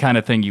not that kind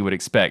of thing you would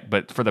expect.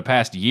 But for the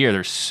past year,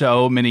 there's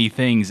so many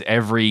things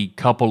every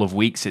couple of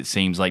weeks, it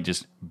seems like,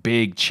 just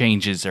big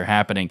changes are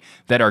happening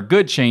that are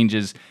good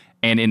changes.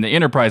 And in the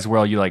enterprise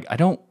world, you're like, I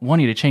don't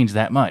want you to change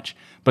that much.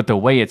 But the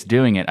way it's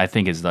doing it, I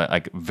think, is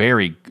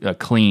very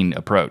clean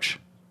approach.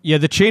 Yeah,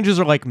 the changes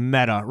are like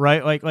meta,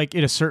 right? Like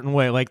in a certain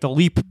way, like the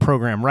Leap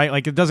program, right?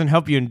 Like, it doesn't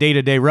help you in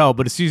day-to-day rel,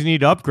 but as soon as you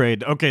need to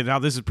upgrade, okay, now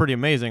this is pretty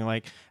amazing.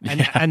 Like,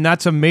 and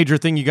that's a major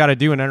thing you got to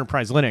do in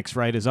enterprise Linux,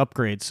 right? Is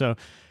upgrade. So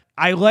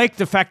I like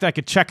the fact that I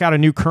could check out a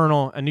new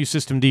kernel, a new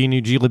systemd,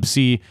 new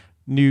glibc,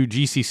 new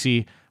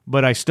GCC,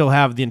 but I still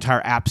have the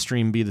entire app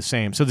stream be the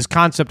same. So this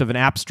concept of an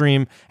app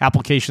stream,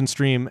 application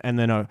stream, and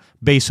then a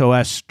base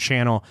OS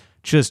channel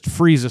just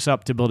frees us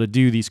up to be able to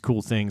do these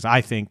cool things, I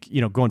think,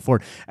 going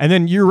forward. And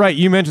then you're right,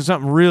 you mentioned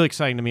something really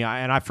exciting to me,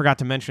 and I forgot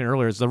to mention it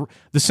earlier, is the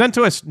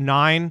CentOS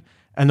 9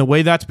 and the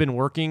way that's been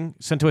working,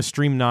 CentOS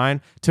Stream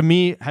 9, to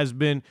me has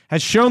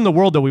shown the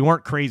world that we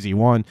weren't crazy,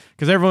 one,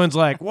 because everyone's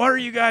like, what are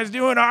you guys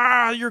doing?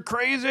 You're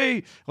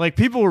crazy. Like,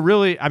 people were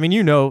really, I mean,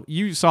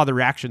 you saw the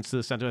reactions to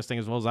the CentOS thing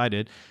as well as I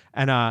did.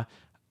 And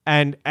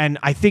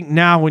I think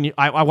now when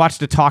I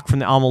watched a talk from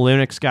the Alma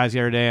Linux guys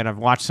the other day, and I've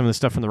watched some of the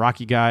stuff from the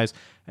Rocky guys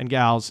and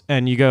gals,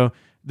 and you go,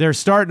 they're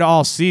starting to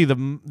all see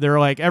they're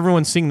like,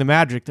 everyone's seeing the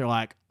magic. They're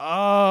like,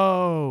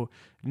 oh,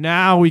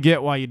 now we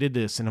get why you did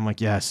this. And I'm like,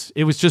 yes,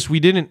 it was just, we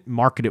didn't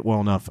market it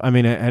well enough. I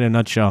mean, in a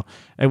nutshell.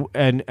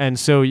 And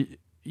so,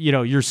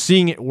 you're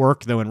seeing it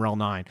work though in Rel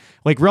 9.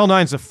 Like, Rel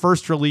 9 is the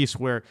first release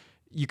where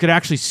you could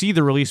actually see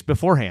the release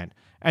beforehand.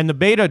 And the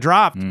beta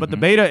dropped, but the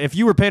beta, if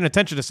you were paying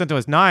attention to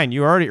CentOS 9,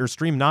 or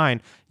Stream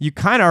 9, you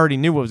kind of already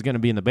knew what was going to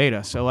be in the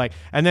beta. So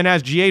and then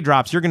as GA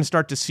drops, you're going to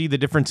start to see the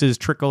differences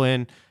trickle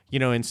in,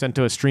 in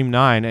CentOS Stream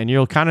 9, and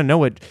you'll kind of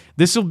know it.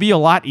 This will be a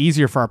lot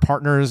easier for our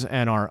partners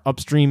and our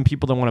upstream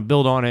people that want to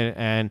build on it,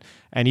 and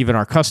even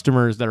our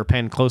customers that are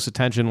paying close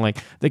attention.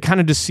 They kind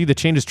of just see the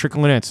changes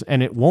trickling in,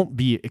 and it won't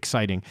be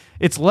exciting.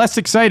 It's less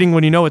exciting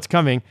when you know it's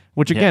coming,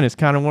 which again is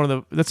kind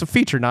of that's a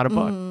feature, not a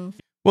bug.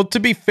 Well,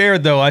 to be fair,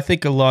 though, I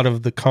think a lot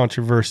of the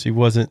controversy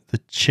wasn't the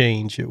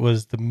change. It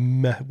was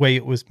the way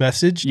it was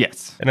messaged.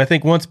 Yes. And I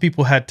think once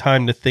people had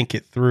time to think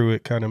it through,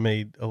 it kind of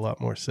made a lot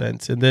more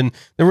sense. And then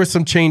there were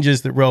some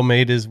changes that RHEL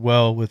made as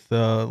well with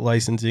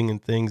licensing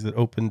and things that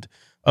opened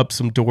up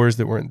some doors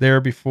that weren't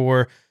there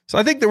before. So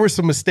I think there were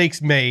some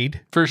mistakes made.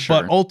 For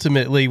sure. But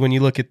ultimately, when you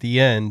look at the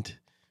end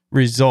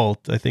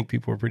result, I think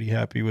people were pretty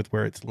happy with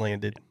where it's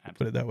landed.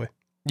 Put it that way.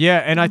 Yeah,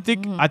 and I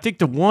think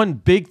the one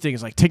big thing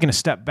is taking a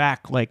step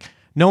back.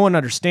 No one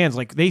understands.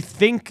 They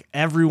think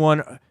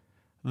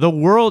the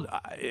world,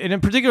 and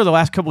in particular the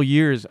last couple of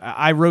years,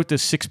 I wrote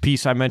this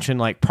 6-piece I mentioned,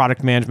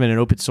 product management and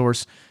open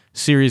source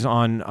series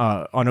on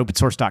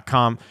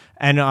opensource.com.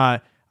 And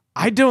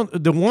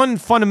the one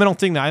fundamental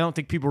thing that I don't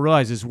think people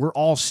realize is we're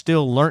all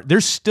still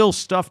there's still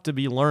stuff to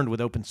be learned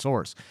with open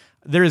source.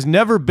 There has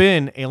never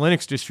been a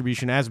Linux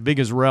distribution as big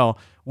as RHEL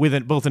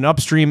with both an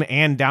upstream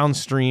and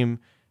downstream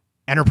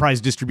enterprise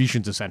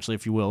distributions, essentially,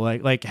 if you will.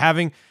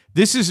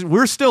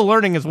 We're still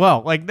learning as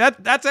well.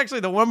 That's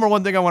actually the number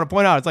one thing I want to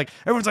point out. It's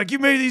everyone's you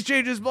made these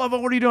changes, blah, blah,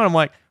 what are you doing?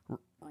 I'm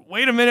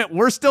wait a minute,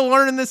 we're still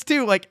learning this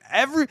too.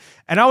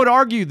 And I would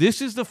argue this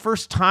is the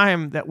first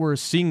time that we're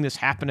seeing this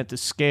happen at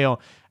this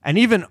scale. And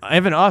even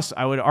us,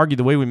 I would argue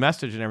the way we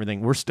message and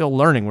everything, we're still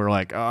learning.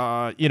 We're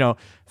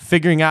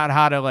figuring out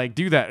how to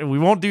do that. We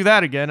won't do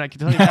that again, I can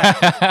tell you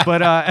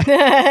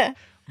that.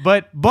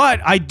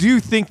 But I do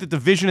think that the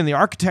vision and the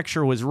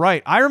architecture was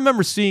right. I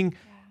remember seeing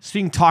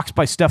talks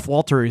by Steph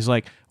Walter. He's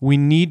we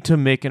need to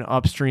make an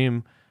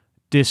upstream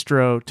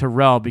distro to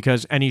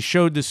RHEL and he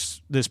showed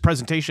this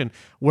presentation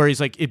where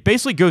he's it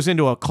basically goes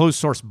into a closed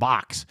source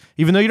box.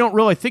 Even though you don't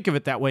really think of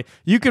it that way,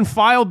 you can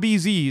file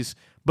BZs,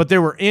 but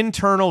there were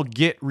internal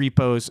Git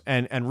repos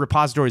and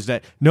repositories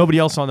that nobody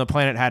else on the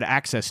planet had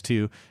access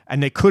to,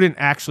 and they couldn't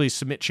actually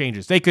submit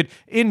changes. They could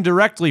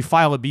indirectly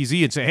file a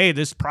BZ and say, hey,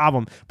 this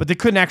problem, but they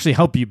couldn't actually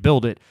help you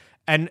build it.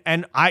 And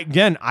I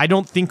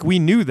don't think we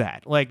knew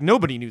that.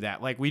 Nobody knew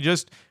that. We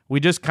just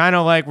kind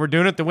of we're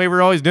doing it the way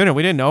we're always doing it.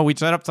 We didn't know. We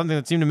set up something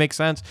that seemed to make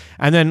sense.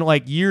 And then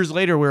years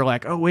later, we were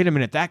oh, wait a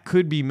minute, that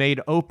could be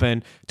made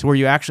open to where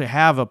you actually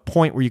have a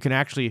point where you can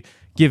actually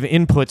give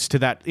inputs to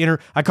that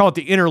I call it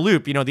the inner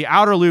loop. The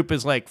outer loop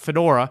is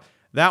Fedora.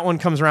 That one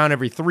comes around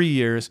every 3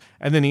 years.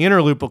 And then the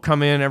inner loop will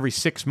come in every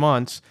 6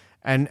 months.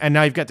 And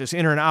now you've got this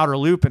inner and outer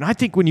loop. And I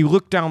think when you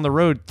look down the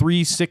road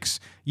 3-6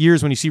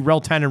 years, when you see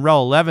RHEL 10 and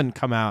RHEL 11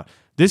 come out,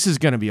 this is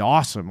going to be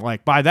awesome.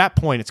 By that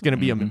point, it's going to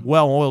be a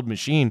well-oiled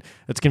machine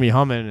that's going to be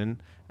humming,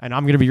 and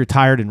I'm going to be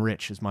retired and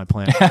rich is my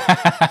plan.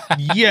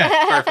 Yeah,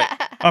 perfect.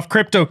 Off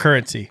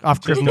cryptocurrency.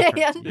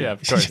 Yeah,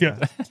 of course. Yeah.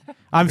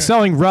 I'm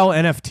selling RHEL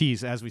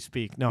NFTs as we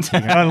speak. No, I'm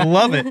kidding. I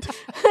love it.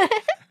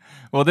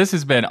 Well, this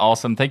has been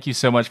awesome. Thank you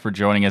so much for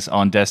joining us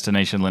on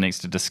Destination Linux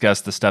to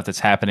discuss the stuff that's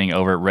happening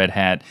over at Red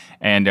Hat,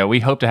 and we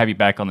hope to have you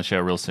back on the show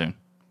real soon.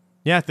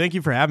 Yeah, thank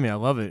you for having me. I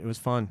love it. It was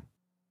fun.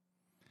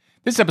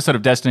 This episode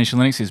of Destination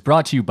Linux is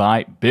brought to you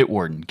by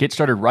Bitwarden. Get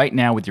started right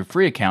now with your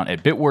free account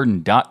at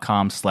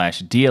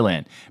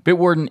bitwarden.com/DLN.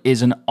 Bitwarden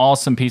is an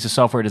awesome piece of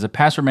software. It is a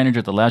password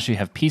manager that allows you to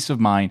have peace of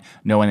mind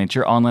knowing that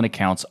your online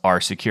accounts are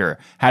secure.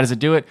 How does it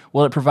do it?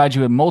 Well, it provides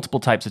you with multiple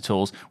types of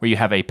tools where you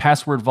have a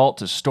password vault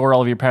to store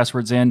all of your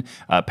passwords in,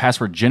 a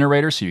password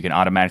generator so you can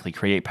automatically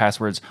create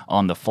passwords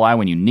on the fly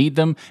when you need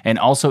them, and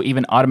also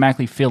even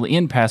automatically fill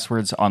in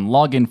passwords on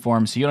login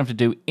forms so you don't have to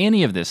do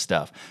any of this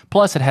stuff.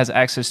 Plus, it has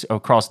access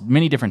across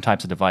many different types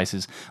of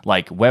devices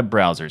like web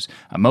browsers,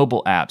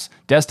 mobile apps,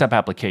 desktop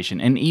application,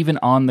 and even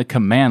on the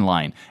command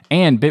line.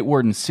 And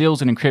Bitwarden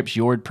seals and encrypts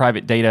your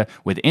private data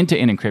with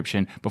end-to-end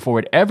encryption before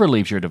it ever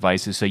leaves your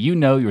devices, so you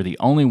know you're the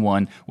only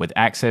one with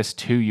access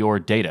to your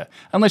data.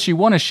 Unless you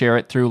want to share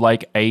it through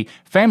a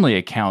family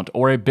account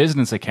or a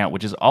business account,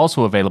 which is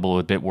also available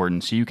with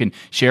Bitwarden, so you can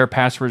share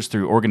passwords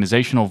through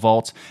organizational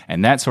vaults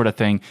and that sort of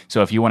thing.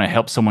 So if you want to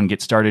help someone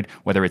get started,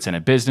 whether it's in a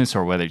business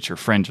or whether it's your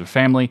friends or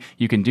family,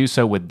 you can do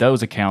so with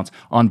those accounts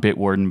on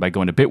Bitwarden by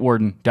going to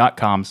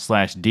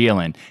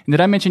bitwarden.com/DLN. And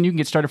did I mention you can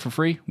get started for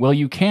free? Well,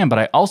 you can, but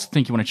I also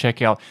think you want to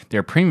check out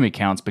their premium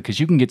accounts because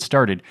you can get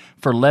started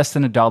for less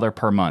than $1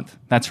 per month.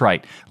 That's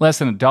right. Less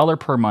than $1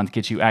 per month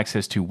gets you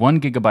access to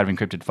 1 gigabyte of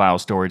encrypted file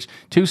storage,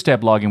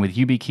 2-step login with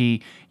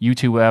YubiKey,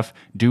 U2F,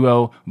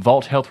 Duo,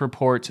 Vault Health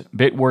Reports,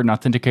 Bitwarden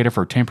Authenticator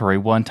for temporary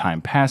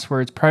one-time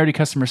passwords, priority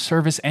customer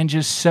service, and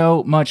just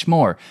so much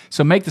more.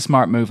 So make the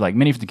smart move like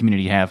many of the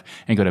community have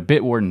and go to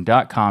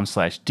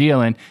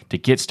bitwarden.com/DLN to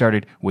get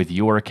started with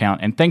your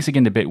account. And thanks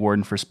again to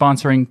Bitwarden for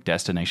sponsoring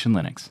Destination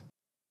Linux.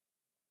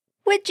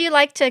 Would you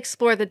like to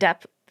explore the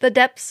depth the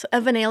depths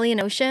of an alien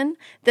ocean,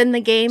 then the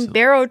game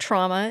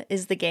Barotrauma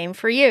is the game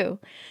for you.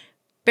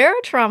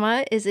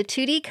 Barotrauma is a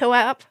 2D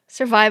co-op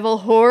survival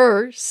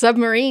horror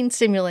submarine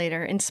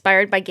simulator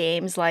inspired by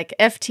games like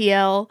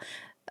FTL,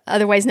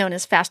 otherwise known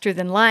as Faster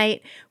Than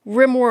Light,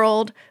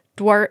 RimWorld,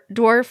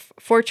 Dwarf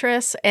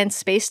Fortress, and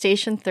Space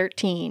Station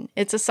 13.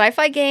 It's a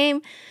sci-fi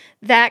game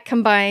that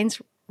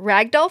combines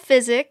ragdoll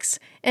physics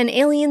and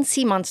alien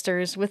sea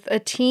monsters with a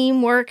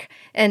teamwork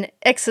and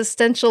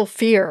existential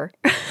fear.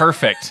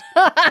 Perfect.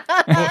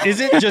 Well,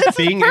 isn't just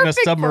being in a perfect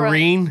for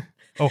submarine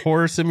a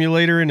horror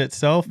simulator in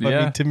itself? I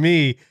Yeah. mean, to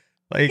me,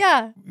 like,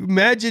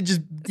 imagine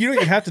just, you don't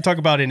even have to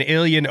to an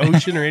alien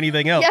ocean or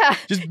anything else. Yeah.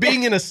 Just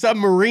being in a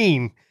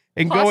submarine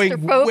and going way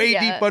Claustrophobia.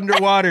 deep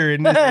underwater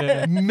and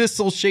this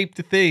missile-shaped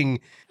thing.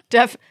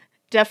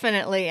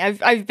 Definitely.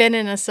 I've been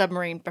in a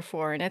submarine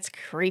before, and it's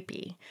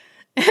creepy.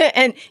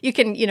 And you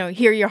can,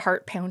 hear your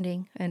heart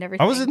pounding and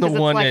everything. I was in the 'cause it's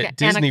one like at an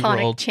Disney anechoic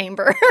World.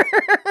 chamber.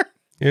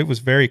 It was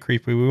very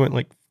creepy. We went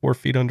like 4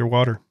 feet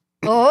underwater.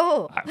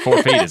 Oh.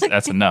 4 feet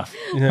that's enough.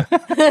 Yeah.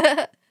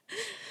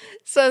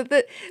 So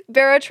the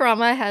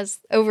Barotrauma has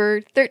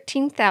over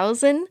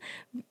 13,000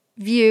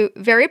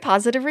 very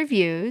positive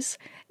reviews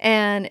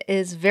and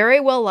is very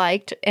well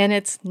liked, and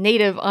it's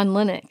native on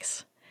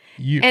Linux.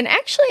 And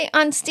actually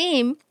on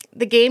Steam,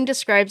 the game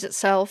describes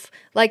itself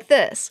like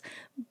this.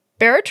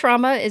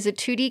 Barotrauma is a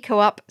 2D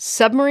co-op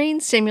submarine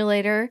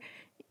simulator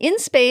in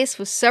space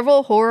with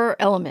several horror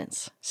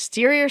elements.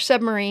 Steer your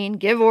submarine,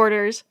 give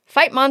orders,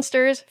 fight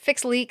monsters,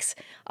 fix leaks,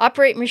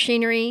 operate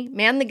machinery,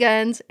 man the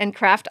guns, and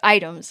craft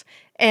items.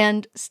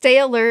 And stay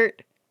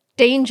alert,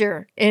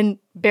 danger, and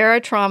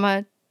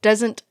Barotrauma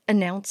doesn't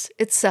announce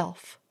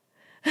itself.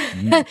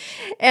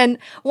 And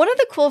one of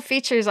the cool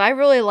features I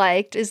really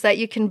liked is that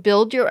you can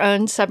build your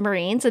own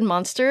submarines and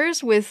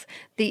monsters with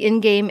the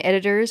in-game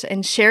editors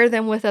and share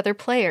them with other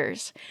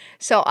players.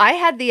 So I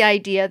had the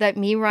idea that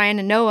me, Ryan,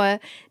 and Noah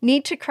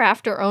need to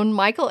craft our own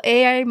Michael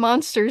AI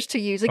monsters to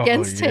use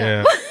against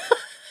him.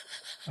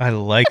 I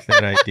like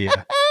that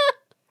idea.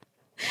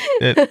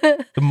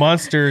 The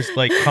monsters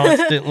like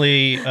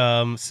constantly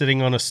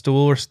sitting on a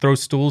stool or throw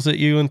stools at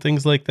you and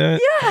things like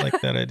that. Yeah. I like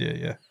that idea,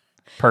 yeah.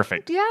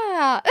 Perfect.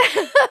 Yeah.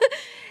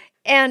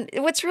 And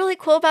what's really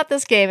cool about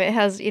this game, it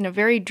has,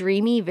 very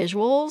dreamy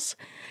visuals,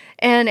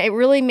 and it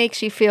really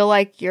makes you feel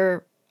like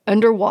you're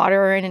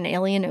underwater in an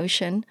alien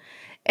ocean.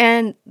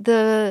 And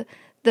the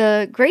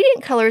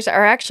gradient colors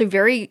are actually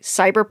very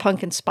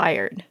cyberpunk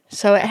inspired.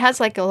 So it has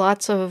like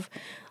lots of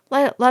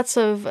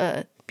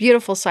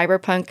beautiful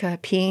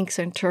cyberpunk pinks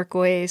and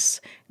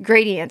turquoise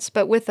gradients,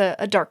 but with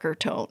a darker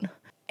tone.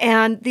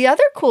 And the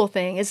other cool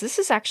thing is this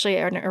is actually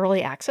an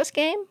early access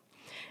game.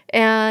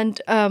 And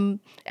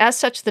as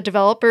such, the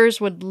developers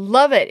would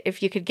love it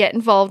if you could get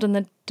involved in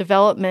the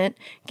development,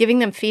 giving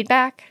them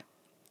feedback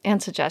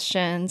and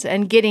suggestions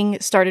and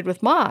getting started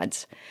with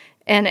mods.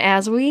 And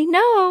as we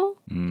know,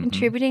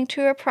 contributing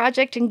to a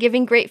project and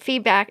giving great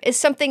feedback is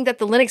something that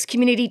the Linux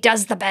community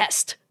does the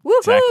best. Woohoo!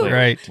 Exactly.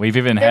 Right. We've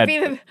even There had have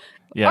even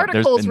there's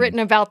articles been- written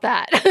about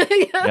that.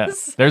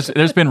 Yes. Yeah.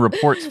 There's been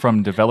reports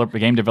from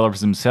game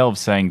developers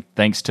themselves saying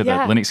thanks to the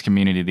Yeah. Linux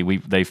community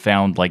that they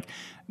found like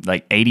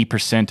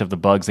 80% of the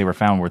bugs they were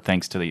found were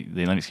thanks to the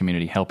Linux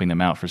community helping them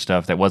out for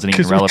stuff that wasn't even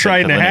Because we're relevant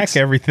trying to Linux. hack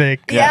everything.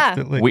 Yeah,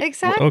 constantly.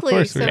 exactly. Of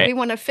course So we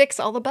want to fix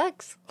all the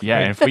bugs. Yeah,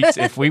 and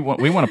if we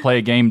want to play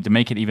a game to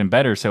make it even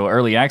better, so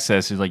early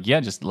access is like, yeah,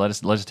 just let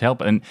us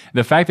help. And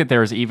the fact that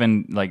there is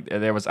even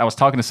I was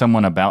talking to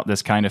someone about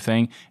this kind of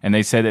thing, and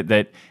they said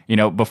that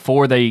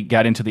before they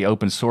got into the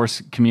open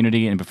source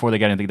community and before they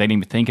got into, they didn't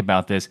even think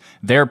about this.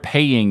 They're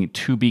paying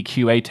to be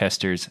QA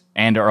testers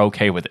and are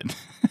okay with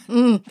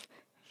it.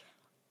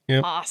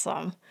 Yep.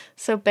 Awesome.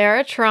 So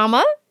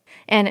Barotrauma,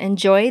 and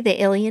enjoy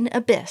the alien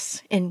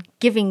abyss in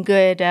giving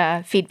good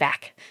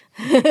feedback.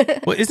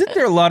 Well, isn't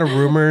there a lot of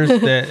rumors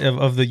that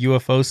of the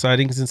UFO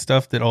sightings and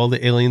stuff that all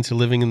the aliens are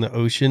living in the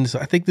ocean? So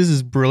I think this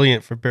is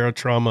brilliant for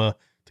Barotrauma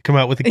to come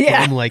out with a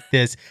game like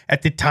this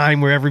at the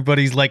time where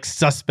everybody's like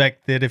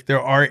suspect that if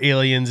there are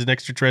aliens and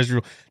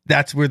extraterrestrial,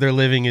 that's where they're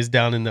living is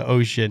down in the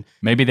ocean.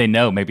 Maybe they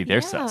know. Maybe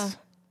they're sus.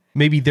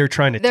 Maybe they're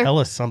trying to tell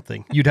us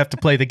something. You'd have to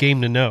play the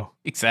game to know.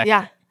 Exactly.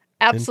 Yeah,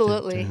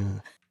 absolutely.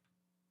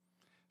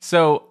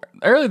 So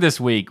earlier this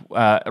week,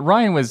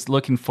 Ryan was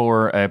looking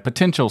for a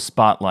potential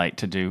spotlight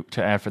to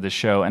add for the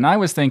show, and I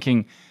was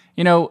thinking,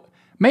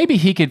 maybe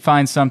he could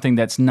find something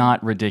that's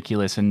not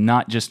ridiculous and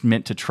not just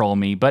meant to troll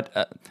me.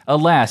 But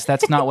alas,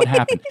 that's not what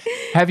happened.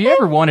 Have you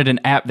ever wanted an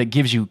app that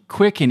gives you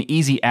quick and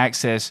easy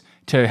access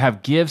to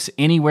have GIFs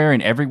anywhere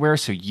and everywhere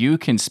so you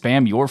can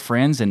spam your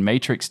friends in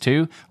Matrix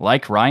 2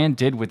 like Ryan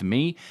did with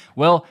me?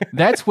 Well,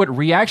 that's what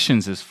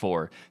Reactions is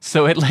for.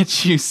 So it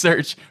lets you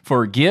search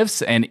for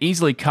GIFs and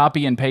easily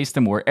copy and paste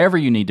them wherever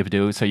you need to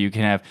do. So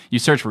you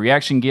search for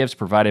reaction GIFs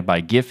provided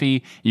by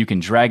Giphy. You can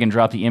drag and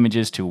drop the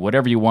images to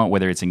whatever you want,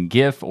 whether it's in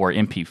GIF or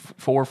MP4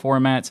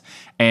 formats.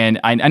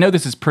 And I know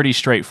this is pretty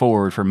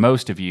straightforward for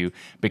most of you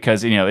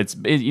because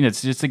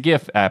it's just a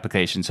GIF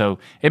application, so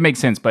it makes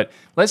sense. But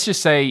let's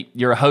just say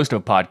you're a host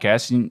of a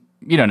podcast, and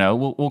you don't know,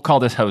 we'll call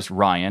this host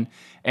Ryan,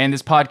 and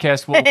this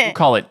podcast, we'll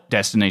call it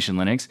Destination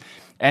Linux.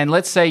 And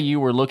let's say you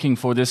were looking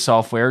for this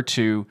software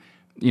to,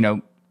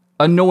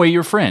 annoy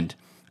your friend.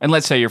 And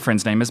let's say your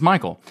friend's name is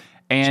Michael.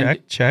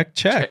 And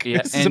check. Yeah,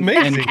 This is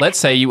amazing. And let's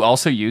say you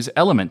also use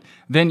Element.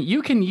 Then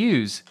you can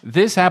use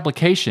this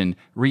application,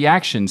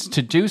 Reactions,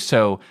 to do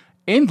so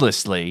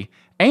endlessly.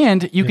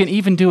 And you can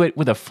even do it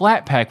with a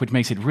Flatpak, which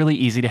makes it really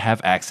easy to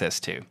have access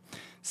to.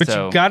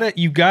 But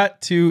you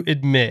got to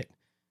admit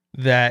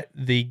that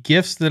the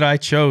gifts that I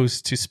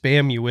chose to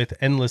spam you with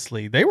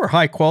endlessly, they were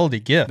high quality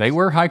gifts. They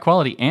were high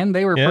quality, and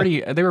they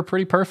were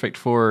pretty perfect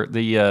for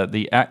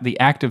the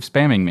act of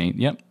spamming me.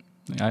 Yep,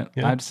 I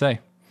have to say,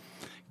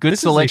 good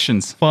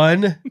selections. Is a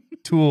fun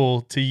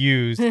tool to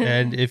use,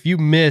 and if you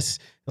miss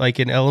like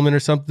an Element or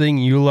something,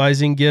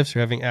 utilizing gifts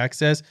or having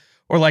access,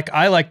 or like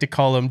I like to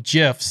call them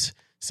GIFs.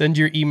 Send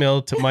your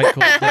email to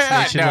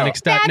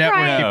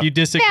michael@destinationlinux.network if you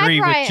disagree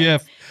with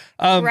GIF.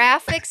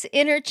 Graphics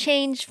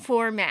interchange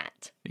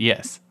format.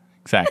 Yes,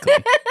 exactly.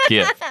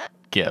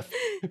 GIF.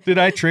 Did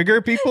I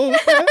trigger people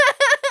with that?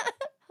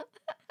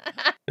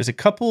 There's a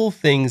couple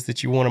things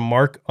that you want to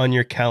mark on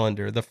your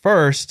calendar. The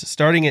first,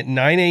 starting at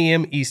 9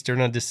 a.m. Eastern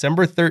on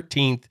December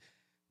 13th,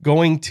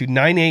 going to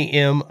 9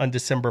 a.m. on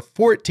December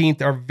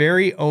 14th, our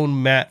very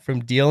own Matt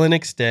from DLN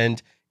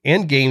Extend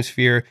and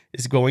GameSphere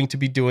is going to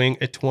be doing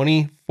a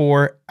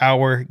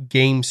 24-hour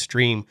game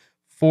stream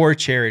for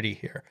charity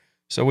here.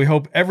 So we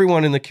hope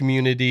everyone in the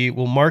community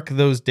will mark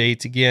those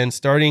dates again,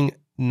 starting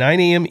 9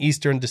 a.m.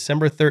 Eastern,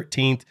 December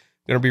 13th.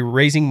 We're going to be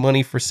raising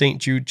money for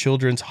St. Jude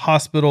Children's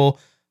Hospital.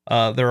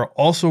 There are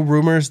also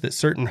rumors that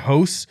certain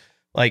hosts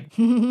like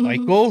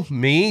Michael,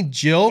 me,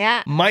 Jill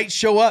might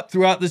show up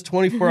throughout this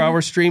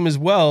 24-hour stream as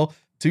well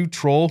to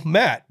troll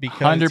Matt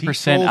because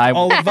 100%.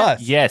 All of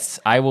us. Yes,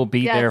 I will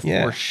be there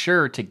for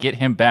sure to get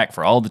him back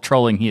for all the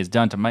trolling he has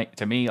done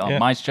to me on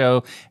my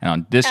show and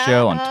on this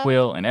show, on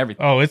Twill and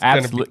everything. Oh, it's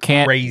going to be crazy.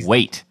 Can't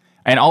wait.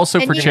 And also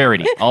for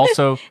charity.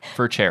 Also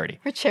for charity.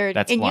 For charity.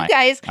 That's and why you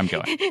guys, I'm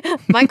going.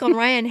 Michael and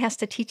Ryan has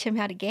to teach him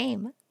how to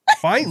game.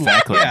 Finally.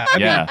 Exactly. Yeah. I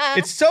mean,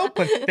 it's so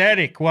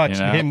pathetic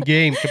watching him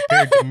game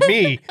compared to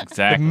me,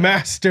 the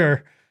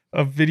master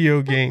of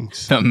video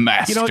games. The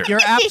master. You're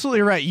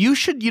absolutely right. You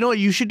should, what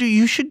you should do?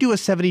 You should do a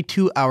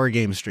 72-hour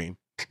game stream.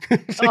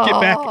 So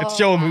get back and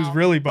show him who's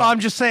really Well, I'm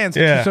just saying,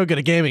 since you're so good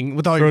at gaming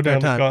with all your spare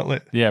time. The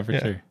gauntlet. Yeah, for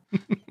sure.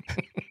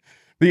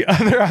 The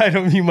other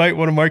item you might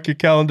want to mark your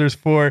calendars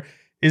for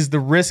is the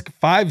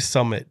RISC-V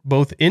Summit,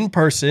 both in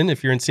person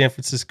if you're in San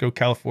Francisco,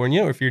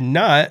 California, or if you're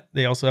not,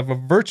 they also have a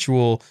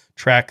virtual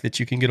track that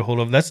you can get a hold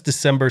of. That's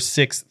December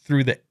 6th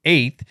through the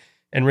 8th.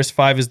 And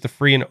RISC-V is the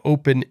free and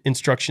open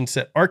instruction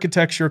set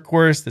architecture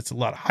course. That's a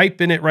lot of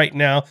hype in it right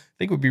now. I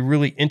think it would be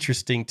really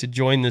interesting to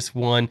join this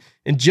one.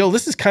 And Jill,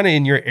 this is kind of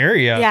in your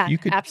area. Yeah,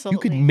 absolutely. You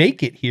could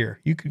make it here.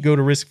 You could go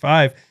to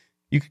RISC-V.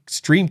 You could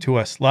stream to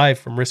us live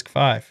from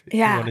RISC-V if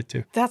you wanted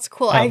to. That's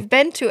cool. I've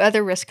been to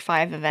other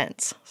RISC-V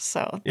events.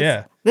 So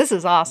this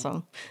is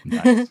awesome.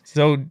 Nice.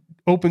 So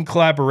open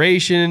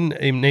collaboration,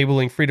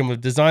 enabling freedom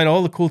of design,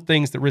 all the cool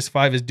things that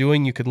RISC-V is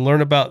doing, you can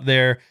learn about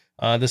there.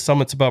 The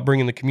summit's about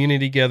bringing the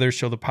community together,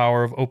 show the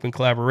power of open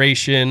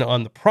collaboration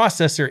on the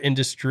processor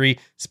industry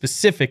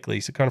specifically.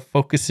 So kind of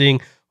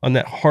focusing on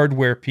that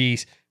hardware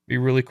piece be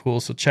really cool.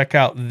 So check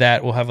out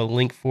that. We'll have a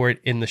link for it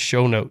in the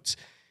show notes.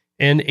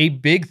 And a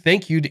big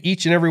thank you to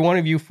each and every one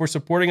of you for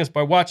supporting us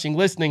by watching,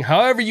 listening.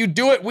 However you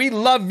do it, we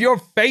love your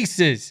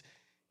faces.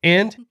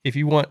 And if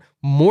you want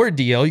more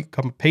DL, you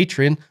become a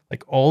patron,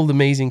 like all the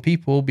amazing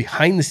people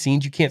behind the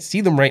scenes. You can't see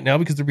them right now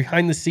because they're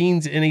behind the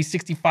scenes in a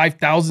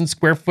 65,000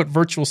 square foot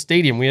virtual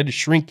stadium. We had to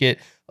shrink it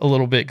a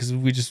little bit because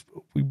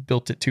we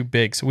built it too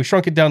big. So we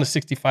shrunk it down to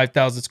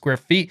 65,000 square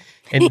feet,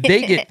 and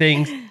they get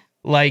things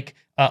like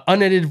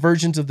unedited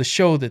versions of the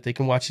show that they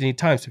can watch at any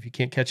time. So if you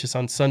can't catch us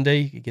on Sunday,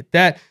 you can get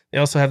that. They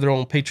also have their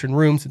own patron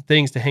rooms and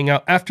things to hang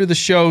out after the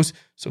shows.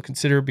 So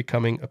consider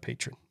becoming a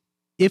patron.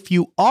 If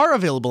you are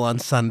available on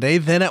Sunday,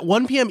 then at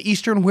 1 p.m.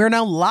 Eastern, we're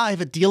now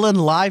live at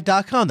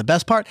dlnlive.com. The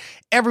best part,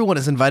 everyone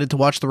is invited to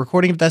watch the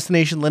recording of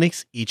Destination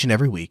Linux each and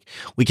every week.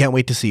 We can't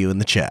wait to see you in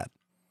the chat.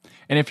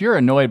 And if you're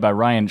annoyed by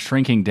Ryan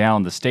shrinking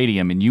down the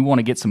stadium and you want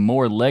to get some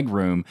more leg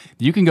room,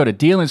 you can go to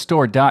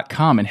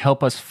dlnstore.com and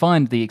help us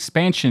fund the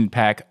expansion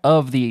pack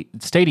of the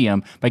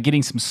stadium by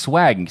getting some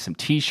swag, some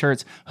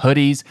t-shirts,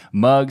 hoodies,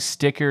 mugs,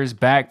 stickers,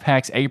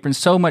 backpacks, aprons,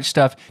 so much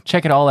stuff.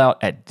 Check it all out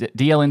at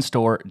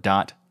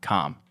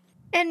dlnstore.com.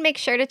 And make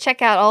sure to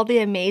check out all the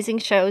amazing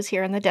shows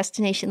here on the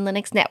Destination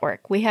Linux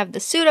Network. We have the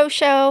Sudo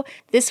Show,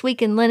 This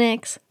Week in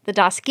Linux, the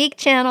DOS Geek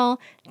Channel,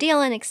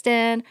 DLN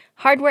Extend,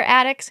 Hardware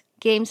Addicts,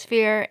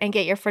 GameSphere, and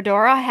get your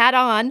Fedora hat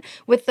on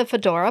with the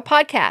Fedora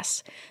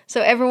podcasts. So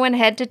everyone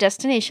head to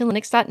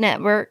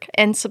destinationlinux.network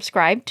and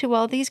subscribe to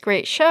all these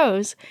great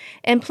shows.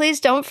 And please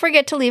don't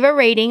forget to leave a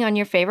rating on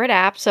your favorite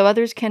app so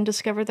others can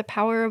discover the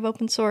power of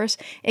open source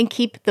and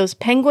keep those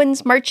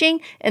penguins marching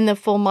in the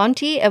full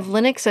Monty of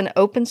Linux and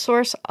open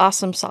source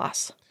awesome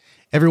sauce.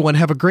 Everyone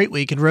have a great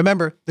week, and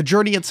remember, the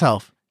journey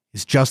itself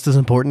is just as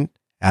important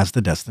as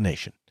the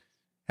destination.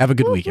 Have a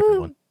good week,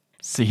 everyone.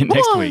 See you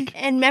next week.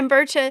 And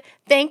remember to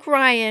thank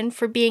Ryan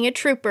for being a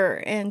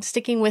trooper and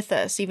sticking with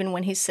us even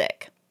when he's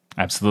sick.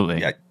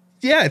 Absolutely.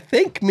 Yeah,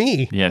 thank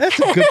me. Yes.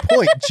 That's a good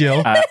point,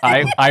 Jill.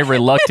 I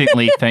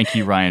reluctantly thank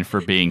you, Ryan, for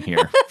being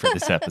here for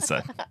this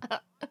episode.